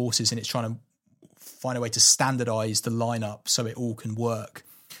different forces, and it's trying to find a way to standardize the lineup so it all can work.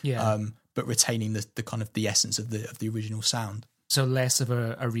 But retaining the kind of the essence of the original sound. So less of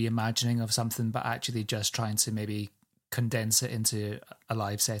a reimagining of something, but actually just trying to maybe condense it into a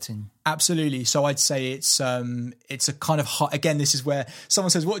live setting. Absolutely. So I'd say it's a kind of hard, again, this is where someone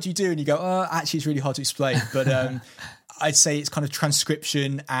says, what do you do? And you go, actually it's really hard to explain. But I'd say it's kind of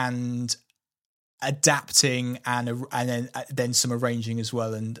transcription and adapting and then some arranging as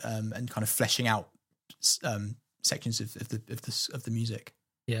well, and kind of fleshing out sections of the music.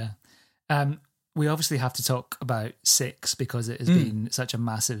 Yeah. We obviously have to talk about Six because it has been such a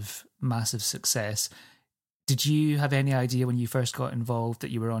massive, massive success. Did you have any idea when you first got involved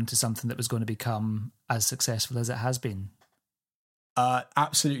that you were onto something that was going to become as successful as it has been?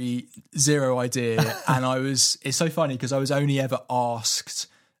 Absolutely zero idea. And it's so funny because I was only ever asked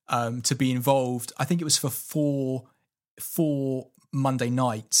to be involved. I think it was for four Monday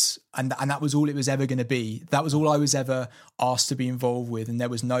nights, and that was all it was ever going to be. That was all I was ever asked to be involved with, and there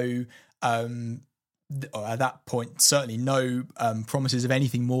was no at that point certainly no promises of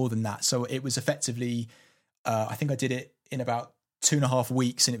anything more than that. So it was effectively I think I did it in about 2.5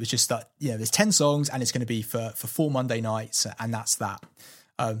 weeks, and it was just that there's 10 songs and it's going to be for 4 Monday nights, and that's that.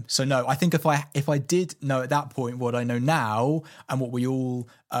 So no, I think if I did know at that point what I know now, and what we all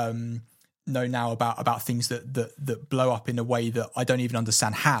know now about things that blow up in a way that I don't even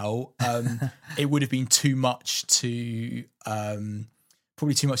understand how, it would have been too much to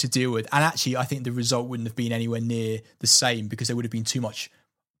probably too much to deal with. And actually I think the result wouldn't have been anywhere near the same, because there would have been too much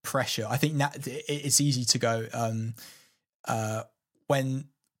pressure. I think that it's easy to go when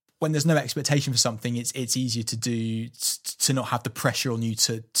there's no expectation for something, it's easier to not have the pressure on you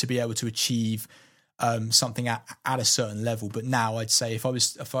to be able to achieve something at a certain level. But now I'd say if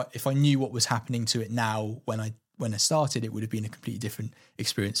I knew what was happening to it now when I started, it would have been a completely different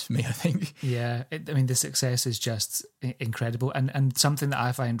experience for me, I think. Yeah, the success is just incredible, and something that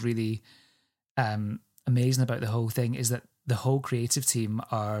I find really amazing about the whole thing is that the whole creative team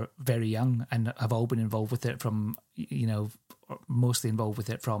are very young and have all been involved with it from mostly involved with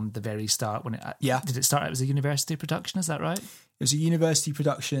it from the very start. Did it start out as a university production? Is that right? It was a university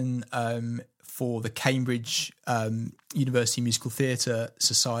production for the Cambridge University Musical Theatre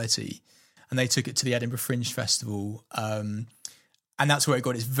Society, and they took it to the Edinburgh Fringe Festival. that's where it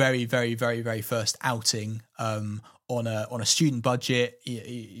got its very, very, very, very first outing on a student budget,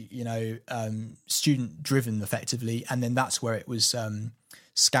 student driven effectively, and then that's where it was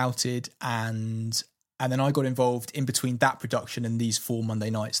scouted, and then I got involved in between that production and these 4 Monday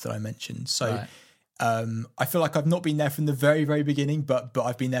nights that I mentioned. So Right. I feel like I've not been there from the very, very beginning, but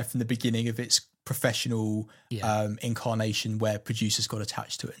I've been there from the beginning of its professional incarnation, where producers got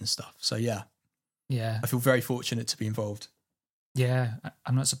attached to it and stuff. So yeah, I feel very fortunate to be involved. Yeah,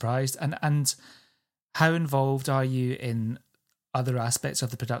 I'm not surprised. And how involved are you in other aspects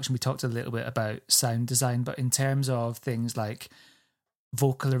of the production? We talked a little bit about sound design, but in terms of things like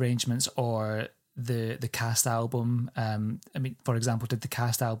vocal arrangements or the cast album, for example, did the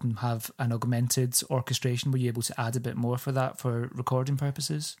cast album have an augmented orchestration? Were you able to add a bit more for that for recording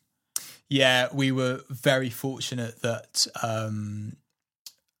purposes? Yeah, we were very fortunate that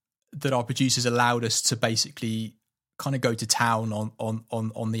that our producers allowed us to basically kind of go to town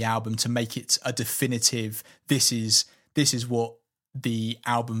on the album to make it a definitive. This is what the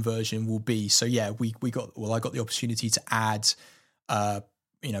album version will be. So yeah, I got the opportunity to add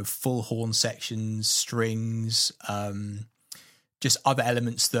full horn sections, strings, just other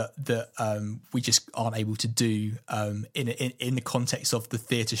elements that we just aren't able to do in the context of the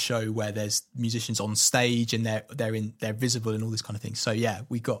theatre show, where there's musicians on stage and they're visible and all this kind of thing. So yeah,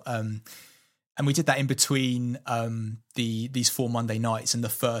 we got and we did that in between these 4 Monday nights and the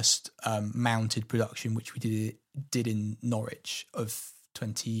first mounted production, which we did in Norwich of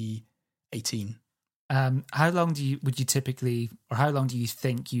 2018. How long do you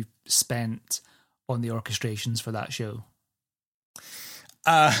think you spent on the orchestrations for that show?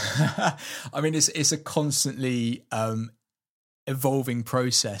 I mean, it's a constantly evolving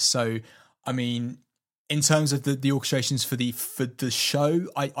process. So, I mean, in terms of the orchestrations for the show,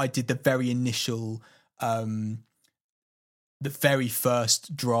 I did the very initial, the very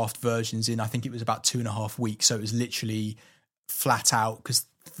first draft versions in, I think it was about 2.5 weeks. So it was literally flat out, because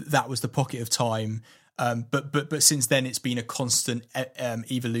that was the pocket of time. But since then, it's been a constant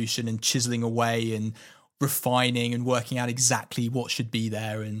evolution and chiseling away and refining and working out exactly what should be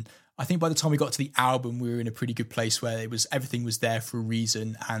there. And I think by the time we got to the album, we were in a pretty good place where everything was there for a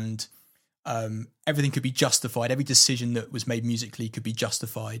reason, and everything could be justified. Every decision that was made musically could be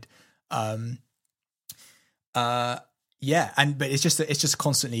justified. But it's just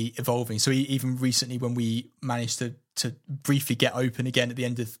constantly evolving. So even recently, when we managed to briefly get open again at the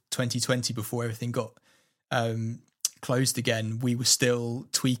end of 2020, before everything got closed again, we were still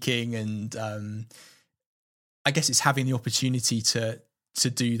tweaking, and I guess it's having the opportunity to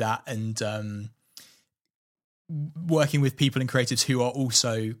do that, and working with people and creatives who are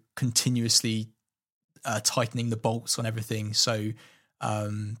also continuously tightening the bolts on everything, so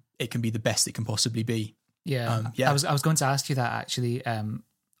it can be the best it can possibly be. I was going to ask you that, actually.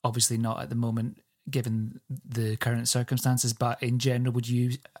 Obviously not at the moment, given the current circumstances, but in general, would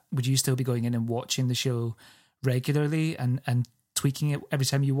you still be going in and watching the show regularly and tweaking it every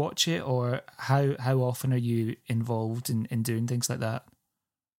time you watch it, or how often are you involved in doing things like that?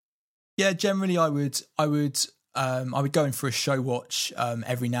 Yeah, generally I would go in for a show watch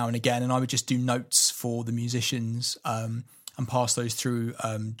every now and again, and I would just do notes for the musicians and pass those through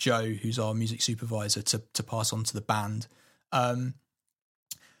Joe, who's our music supervisor, to pass on to the band.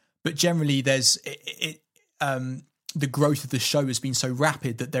 But generally, the growth of the show has been so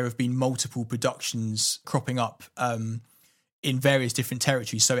rapid that there have been multiple productions cropping up in various different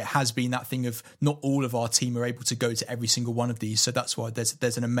territories. So it has been that thing of not all of our team are able to go to every single one of these. So that's why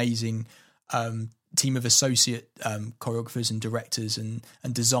there's an amazing team of associate choreographers and directors and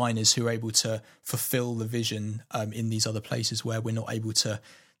designers who are able to fulfill the vision in these other places where we're not able to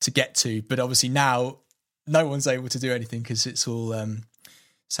get to. But obviously now no one's able to do anything, because it's all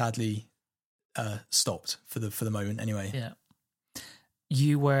sadly stopped for the moment anyway. Yeah.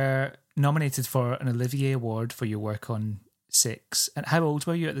 You were nominated for an Olivier Award for your work on Six. And how old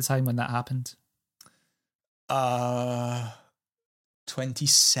were you at the time when that happened?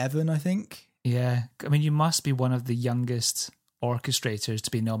 27, I think. Yeah. I mean, you must be one of the youngest orchestrators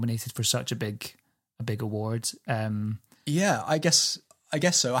to be nominated for such a big award. Yeah, I guess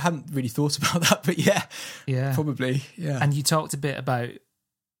so. I hadn't really thought about that, but yeah, probably. Yeah. And you talked a bit about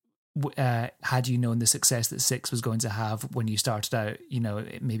had you known the success that Six was going to have when you started out,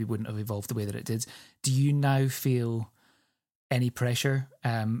 it maybe wouldn't have evolved the way that it did. Do you now feel any pressure,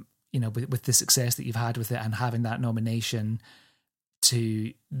 with the success that you've had with it and having that nomination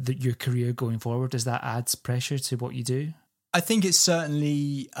to your career going forward? Does that add pressure to what you do? I think it's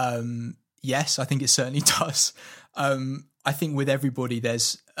certainly, yes, I think it certainly does. I think with everybody,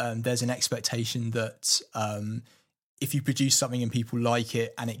 there's an expectation that if you produce something and people like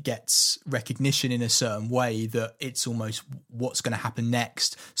it and it gets recognition in a certain way, that it's almost what's going to happen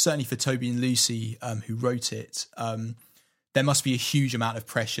next. Certainly for Toby and Lucy, who wrote it, there must be a huge amount of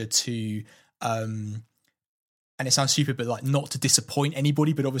pressure to, and it sounds stupid, but like not to disappoint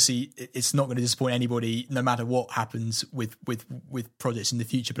anybody. But obviously, it's not going to disappoint anybody, no matter what happens with projects in the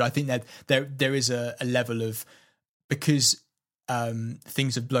future. But I think that there is a level of, because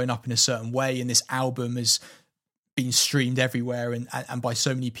things have blown up in a certain way, and this album has been streamed everywhere and by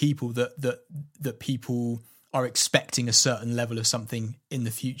so many people that people are expecting a certain level of something in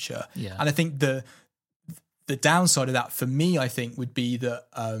the future. Yeah. And I think the downside of that for me, I think, would be that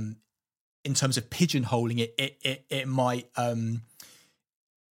in terms of pigeonholing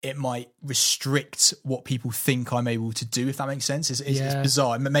it might restrict what people think I'm able to do, if that makes sense. It's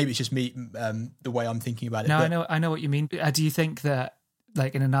bizarre. Maybe it's just me, the way I'm thinking about it. No, I know what you mean. Do you think that,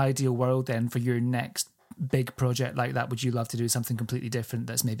 like, in an ideal world then, for your next big project like that, would you love to do something completely different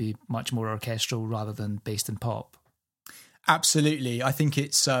that's maybe much more orchestral rather than based in pop? Absolutely. I think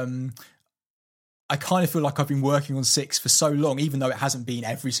it's I kind of feel like I've been working on Six for so long, even though it hasn't been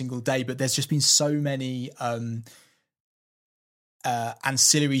every single day, but there's just been so many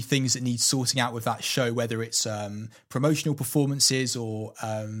ancillary things that need sorting out with that show, whether it's promotional performances or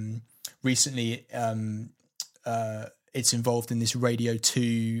recently it's involved in this Radio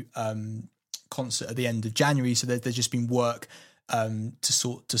 2 concert at the end of January. So there's just been work to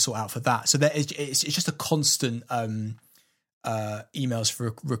sort out for that. So it's just a constant emails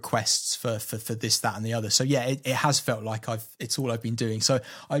for requests for this, that, and the other. So yeah, it has felt like it's all I've been doing. So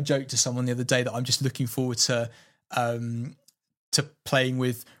I joked to someone the other day that I'm just looking forward to playing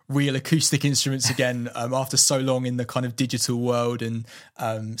with real acoustic instruments again after so long in the kind of digital world and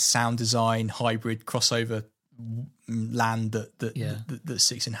sound design hybrid crossover land that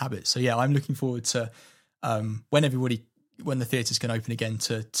Six inhabits. So yeah, I'm looking forward to when the theatres can open again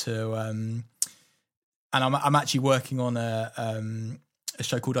to and I'm actually working on a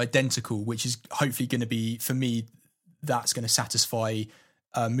show called Identical, which is hopefully going to be, for me, that's going to satisfy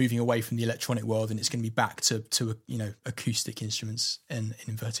moving away from the electronic world, and it's going to be back to acoustic instruments in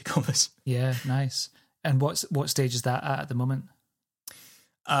inverted commas. Yeah, nice. And what stage is that at the moment?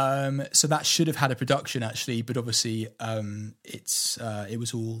 So that should have had a production actually, but obviously it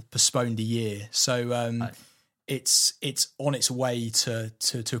was all postponed a year. So right. It's on its way to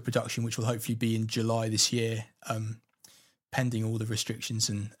a production, which will hopefully be in July this year, pending all the restrictions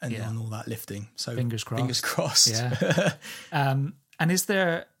and all that lifting. So fingers crossed. Yeah. And is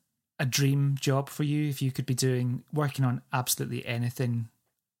there a dream job for you if you could be working on absolutely anything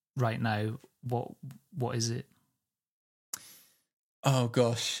right now? What is it? Oh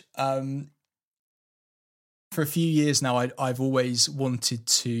gosh. For a few years now, I've always wanted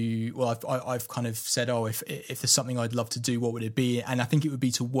to. Well, I've kind of said, if there's something I'd love to do, what would it be? And I think it would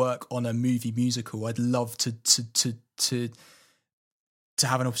be to work on a movie musical. I'd love to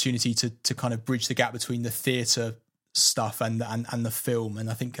have an opportunity to kind of bridge the gap between the theatre stuff and the film. And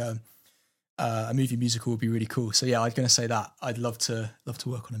I think a movie musical would be really cool. So yeah, I'm going to say that I'd love to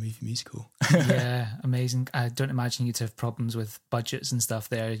work on a movie musical. Yeah, amazing. I don't imagine you'd have problems with budgets and stuff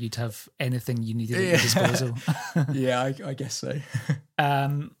there. You'd have anything you needed at your disposal. Yeah, I guess so.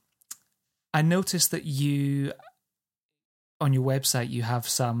 I noticed that on your website you have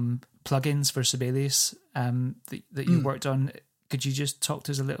some plugins for Sibelius that you worked on. Could you just talk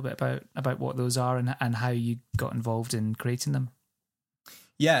to us a little bit about what those are and how you got involved in creating them?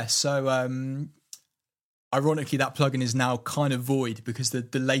 Yeah, so ironically, that plugin is now kind of void because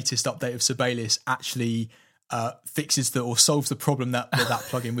the latest update of Sibelius actually fixes or solves the problem that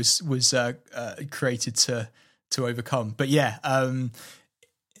plugin was created to overcome. But yeah,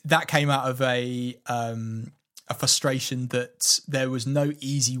 that came out of a frustration that there was no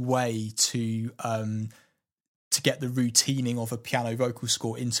easy way to get the routining of a piano vocal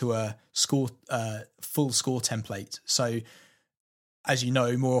score into a full score template. So, as you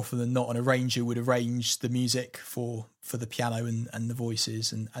know, more often than not, an arranger would arrange the music for the piano and the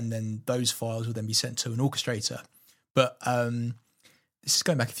voices, and then those files would then be sent to an orchestrator. But this is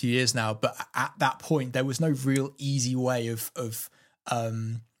going back a few years now. But at that point, there was no real easy way of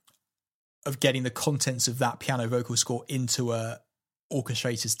getting the contents of that piano vocal score into a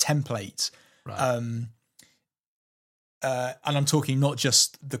orchestrator's template. Right. And I'm talking not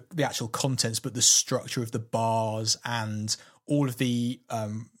just the actual contents, but the structure of the bars and all of the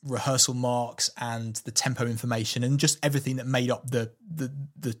rehearsal marks and the tempo information and just everything that made up the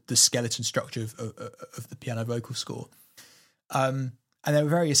skeleton structure of the piano vocal score. And there were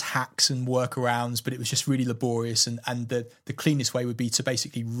various hacks and workarounds, but it was just really laborious. And the cleanest way would be to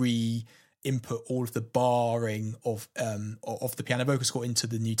basically input all of the barring of the piano vocal score into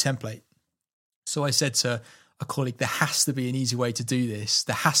the new template. So I said to a colleague, there has to be an easy way to do this.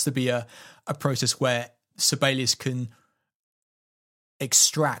 There has to be a process where Sibelius can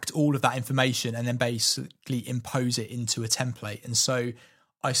extract all of that information and then basically impose it into a template. And so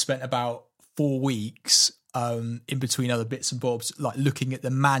I spent about 4 weeks in between other bits and bobs, like looking at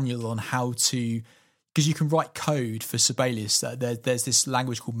the manual on how to, because you can write code for Sibelius. There's this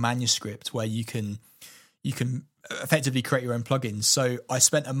language called Manuscript where you can effectively create your own plugins. So I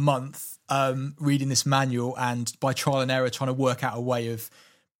spent a month reading this manual and by trial and error trying to work out a way of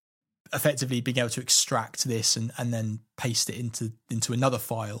effectively being able to extract this and then paste it into another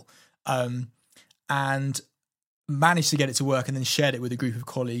file, and managed to get it to work, and then shared it with a group of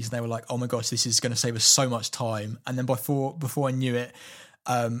colleagues, and they were like, oh my gosh, this is going to save us so much time. And then before I knew it,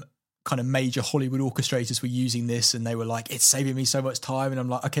 kind of major Hollywood orchestrators were using this, and they were like, it's saving me so much time. And I'm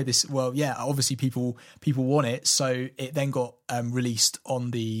like, okay, obviously people want it. So it then got released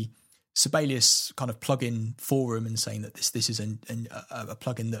on the Sibelius kind of plugin forum and saying that this is a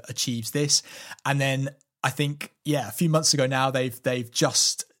plugin that achieves this. And then I think, a few months ago now, they've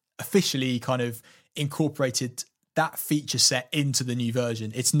just officially kind of incorporated that feature set into the new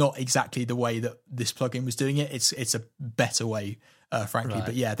version. It's not exactly the way that this plugin was doing it. It's a better way, frankly. Right.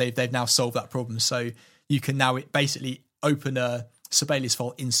 But yeah, they've now solved that problem. So you can now basically open a Sibelius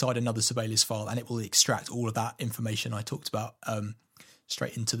file inside another Sibelius file, and it will extract all of that information I talked about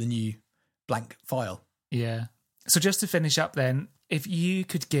straight into the new blank file. Yeah. So just to finish up then, if you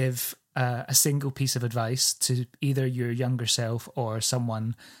could give a single piece of advice to either your younger self or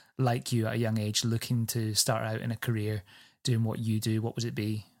someone like you at a young age looking to start out in a career doing what you do, what would it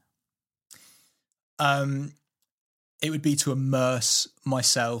be? It would be to immerse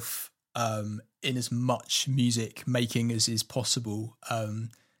myself in as much music making as is possible.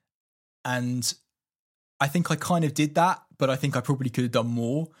 And I think I kind of did that, but I think I probably could have done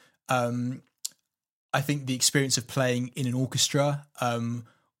more. I think the experience of playing in an orchestra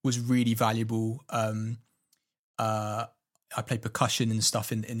was really valuable. I played percussion and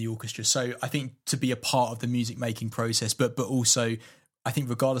stuff in the orchestra. So I think to be a part of the music making process, but also I think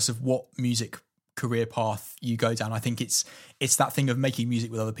regardless of what music career path you go down, I think it's that thing of making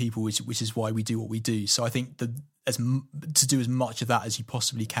music with other people, which is why we do what we do. So I think to do as much of that as you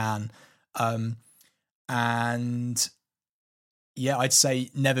possibly can. And yeah, I'd say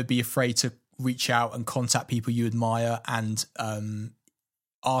never be afraid to reach out and contact people you admire and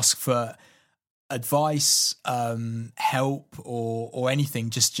ask for advice, help, or anything.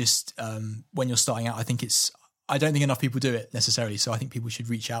 Just when you're starting out, I don't think enough people do it necessarily. So I think people should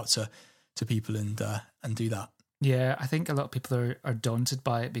reach out to people and do that. Yeah, I think a lot of people are daunted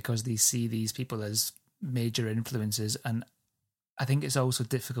by it because they see these people as major influences, and I think it's also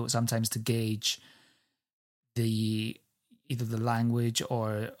difficult sometimes to gauge either the language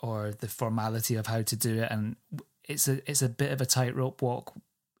or the formality of how to do it, and it's a bit of a tightrope walk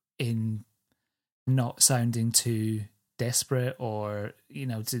in not sounding too desperate or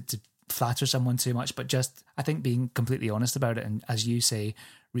to flatter someone too much, but just I think being completely honest about it, and as you say,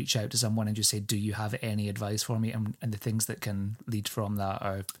 reach out to someone and just say, do you have any advice for me? And the things that can lead from that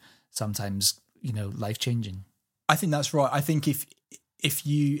are sometimes life-changing. I think that's right. I think if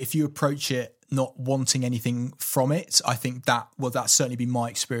you approach it not wanting anything from it, I think that's certainly been my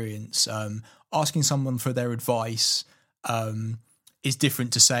experience. Asking someone for their advice is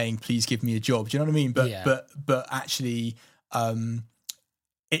different to saying, please give me a job. Do you know what I mean? But actually,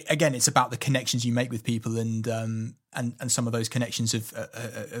 it's about the connections you make with people, and some of those connections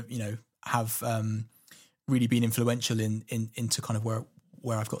have really been influential into kind of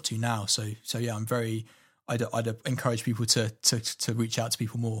where I've got to now. So yeah, I'd encourage people to reach out to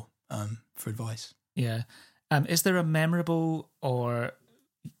people more for advice. Yeah. Is there a memorable or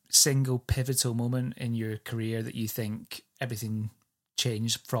single pivotal moment in your career that you think everything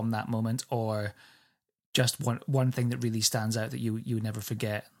changed from that moment, or just one thing that really stands out that you would never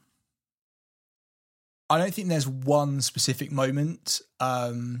forget? I don't think there's one specific moment.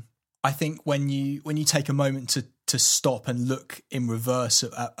 I think when you take a moment to stop and look in reverse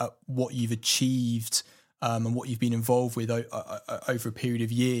at what you've achieved and what you've been involved with over a period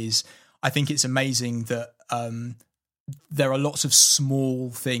of years, I think it's amazing that there are lots of small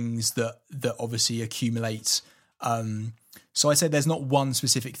things that obviously accumulate. So I said there's not one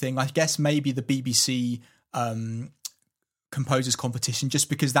specific thing. I guess maybe the BBC Composers Competition, just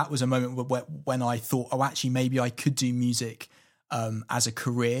because that was a moment when I thought, oh, actually, maybe I could do music as a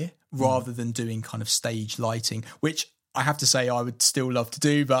career rather than doing kind of stage lighting, which I have to say I would still love to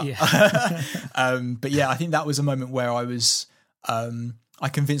do. But yeah. But yeah, I think that was a moment where I was I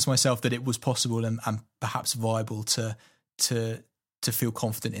convinced myself that it was possible and perhaps viable to feel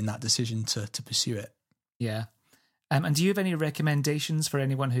confident in that decision to pursue it. Yeah. And do you have any recommendations for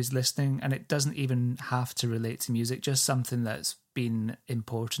anyone who's listening? And it doesn't even have to relate to music, just something that's been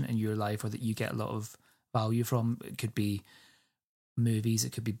important in your life or that you get a lot of value from. It could be movies,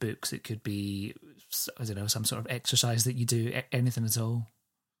 it could be books, it could be, I don't know, some sort of exercise that you do, anything at all.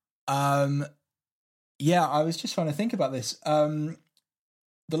 Yeah, I was just trying to think about this. The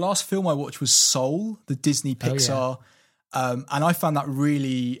last film I watched was Soul, the Disney Pixar. And I found that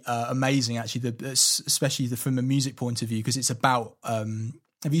really amazing, actually, especially from a music point of view, because it's about.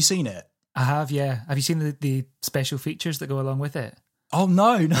 Have you seen it? I have, yeah. Have you seen the special features that go along with it? Oh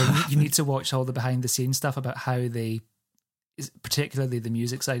no! You need to watch all the behind the scenes stuff about how they, particularly the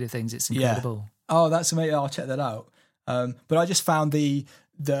music side of things. It's incredible. Yeah. Oh, that's amazing! I'll check that out. But I just found the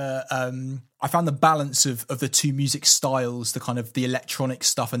balance of the two music styles, the kind of the electronic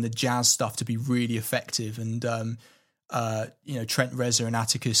stuff and the jazz stuff, to be really effective. And Trent Reznor and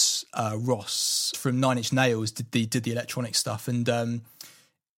Atticus Ross from Nine Inch Nails did the electronic stuff, and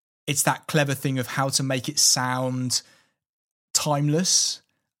it's that clever thing of how to make it sound timeless.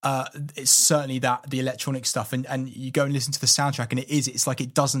 It's certainly that the electronic stuff, and you go and listen to the soundtrack, and it's like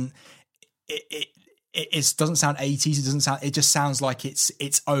it doesn't sound 80s. It just sounds like it's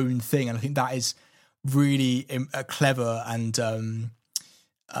its own thing, and I think that is really clever. And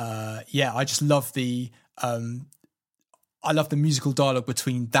I just love the musical dialogue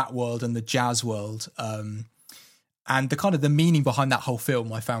between that world and the jazz world, and the kind of the meaning behind that whole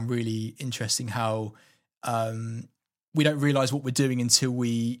film. I found really interesting how we don't realize what we're doing until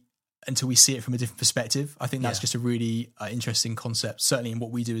we see it from a different perspective. I think that's just a really interesting concept, certainly in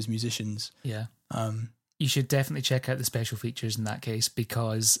what we do as musicians. Yeah. You should definitely check out the special features in that case,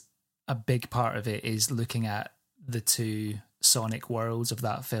 because a big part of it is looking at the two sonic worlds of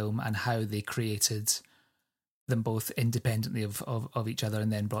that film and how they created them both independently of each other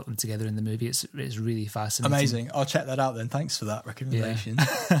and then brought them together in the movie. It's really fascinating. Amazing. I'll check that out then. Thanks for that recommendation.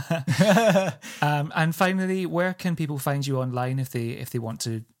 Yeah. And finally, where can people find you online if they want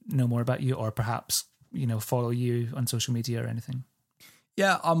to know more about you, or perhaps follow you on social media or anything?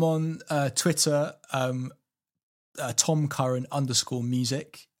 Yeah, I'm on Twitter,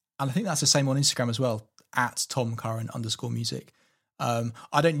 TomCurran_music, and I think that's the same on Instagram as well, @TomCurran_music.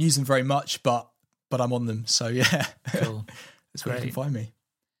 I don't use them very much, but I'm on them, so yeah. Cool. That's where you can find me.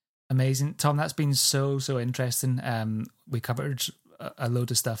 Amazing. Tom, that's been so interesting. We covered a load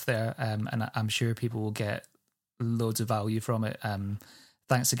of stuff there, and I'm sure people will get loads of value from it.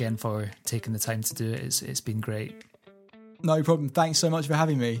 Thanks again for taking the time to do it. It's been great. No problem. Thanks so much for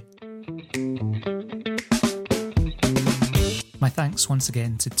having me. My thanks once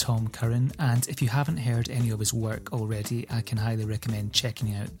again to Tom Curran, and if you haven't heard any of his work already, I can highly recommend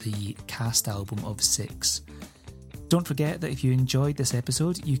checking out the cast album of 6. Don't forget that if you enjoyed this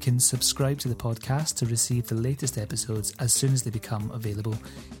episode, you can subscribe to the podcast to receive the latest episodes as soon as they become available.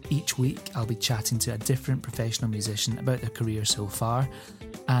 Each week I'll be chatting to a different professional musician about their career so far,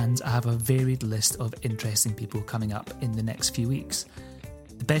 and I have a varied list of interesting people coming up in the next few weeks.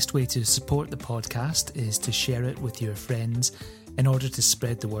 The best way to support the podcast is to share it with your friends in order to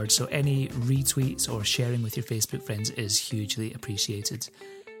spread the word. So any retweets or sharing with your Facebook friends is hugely appreciated.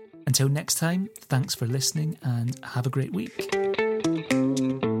 Until next time, thanks for listening and have a great week.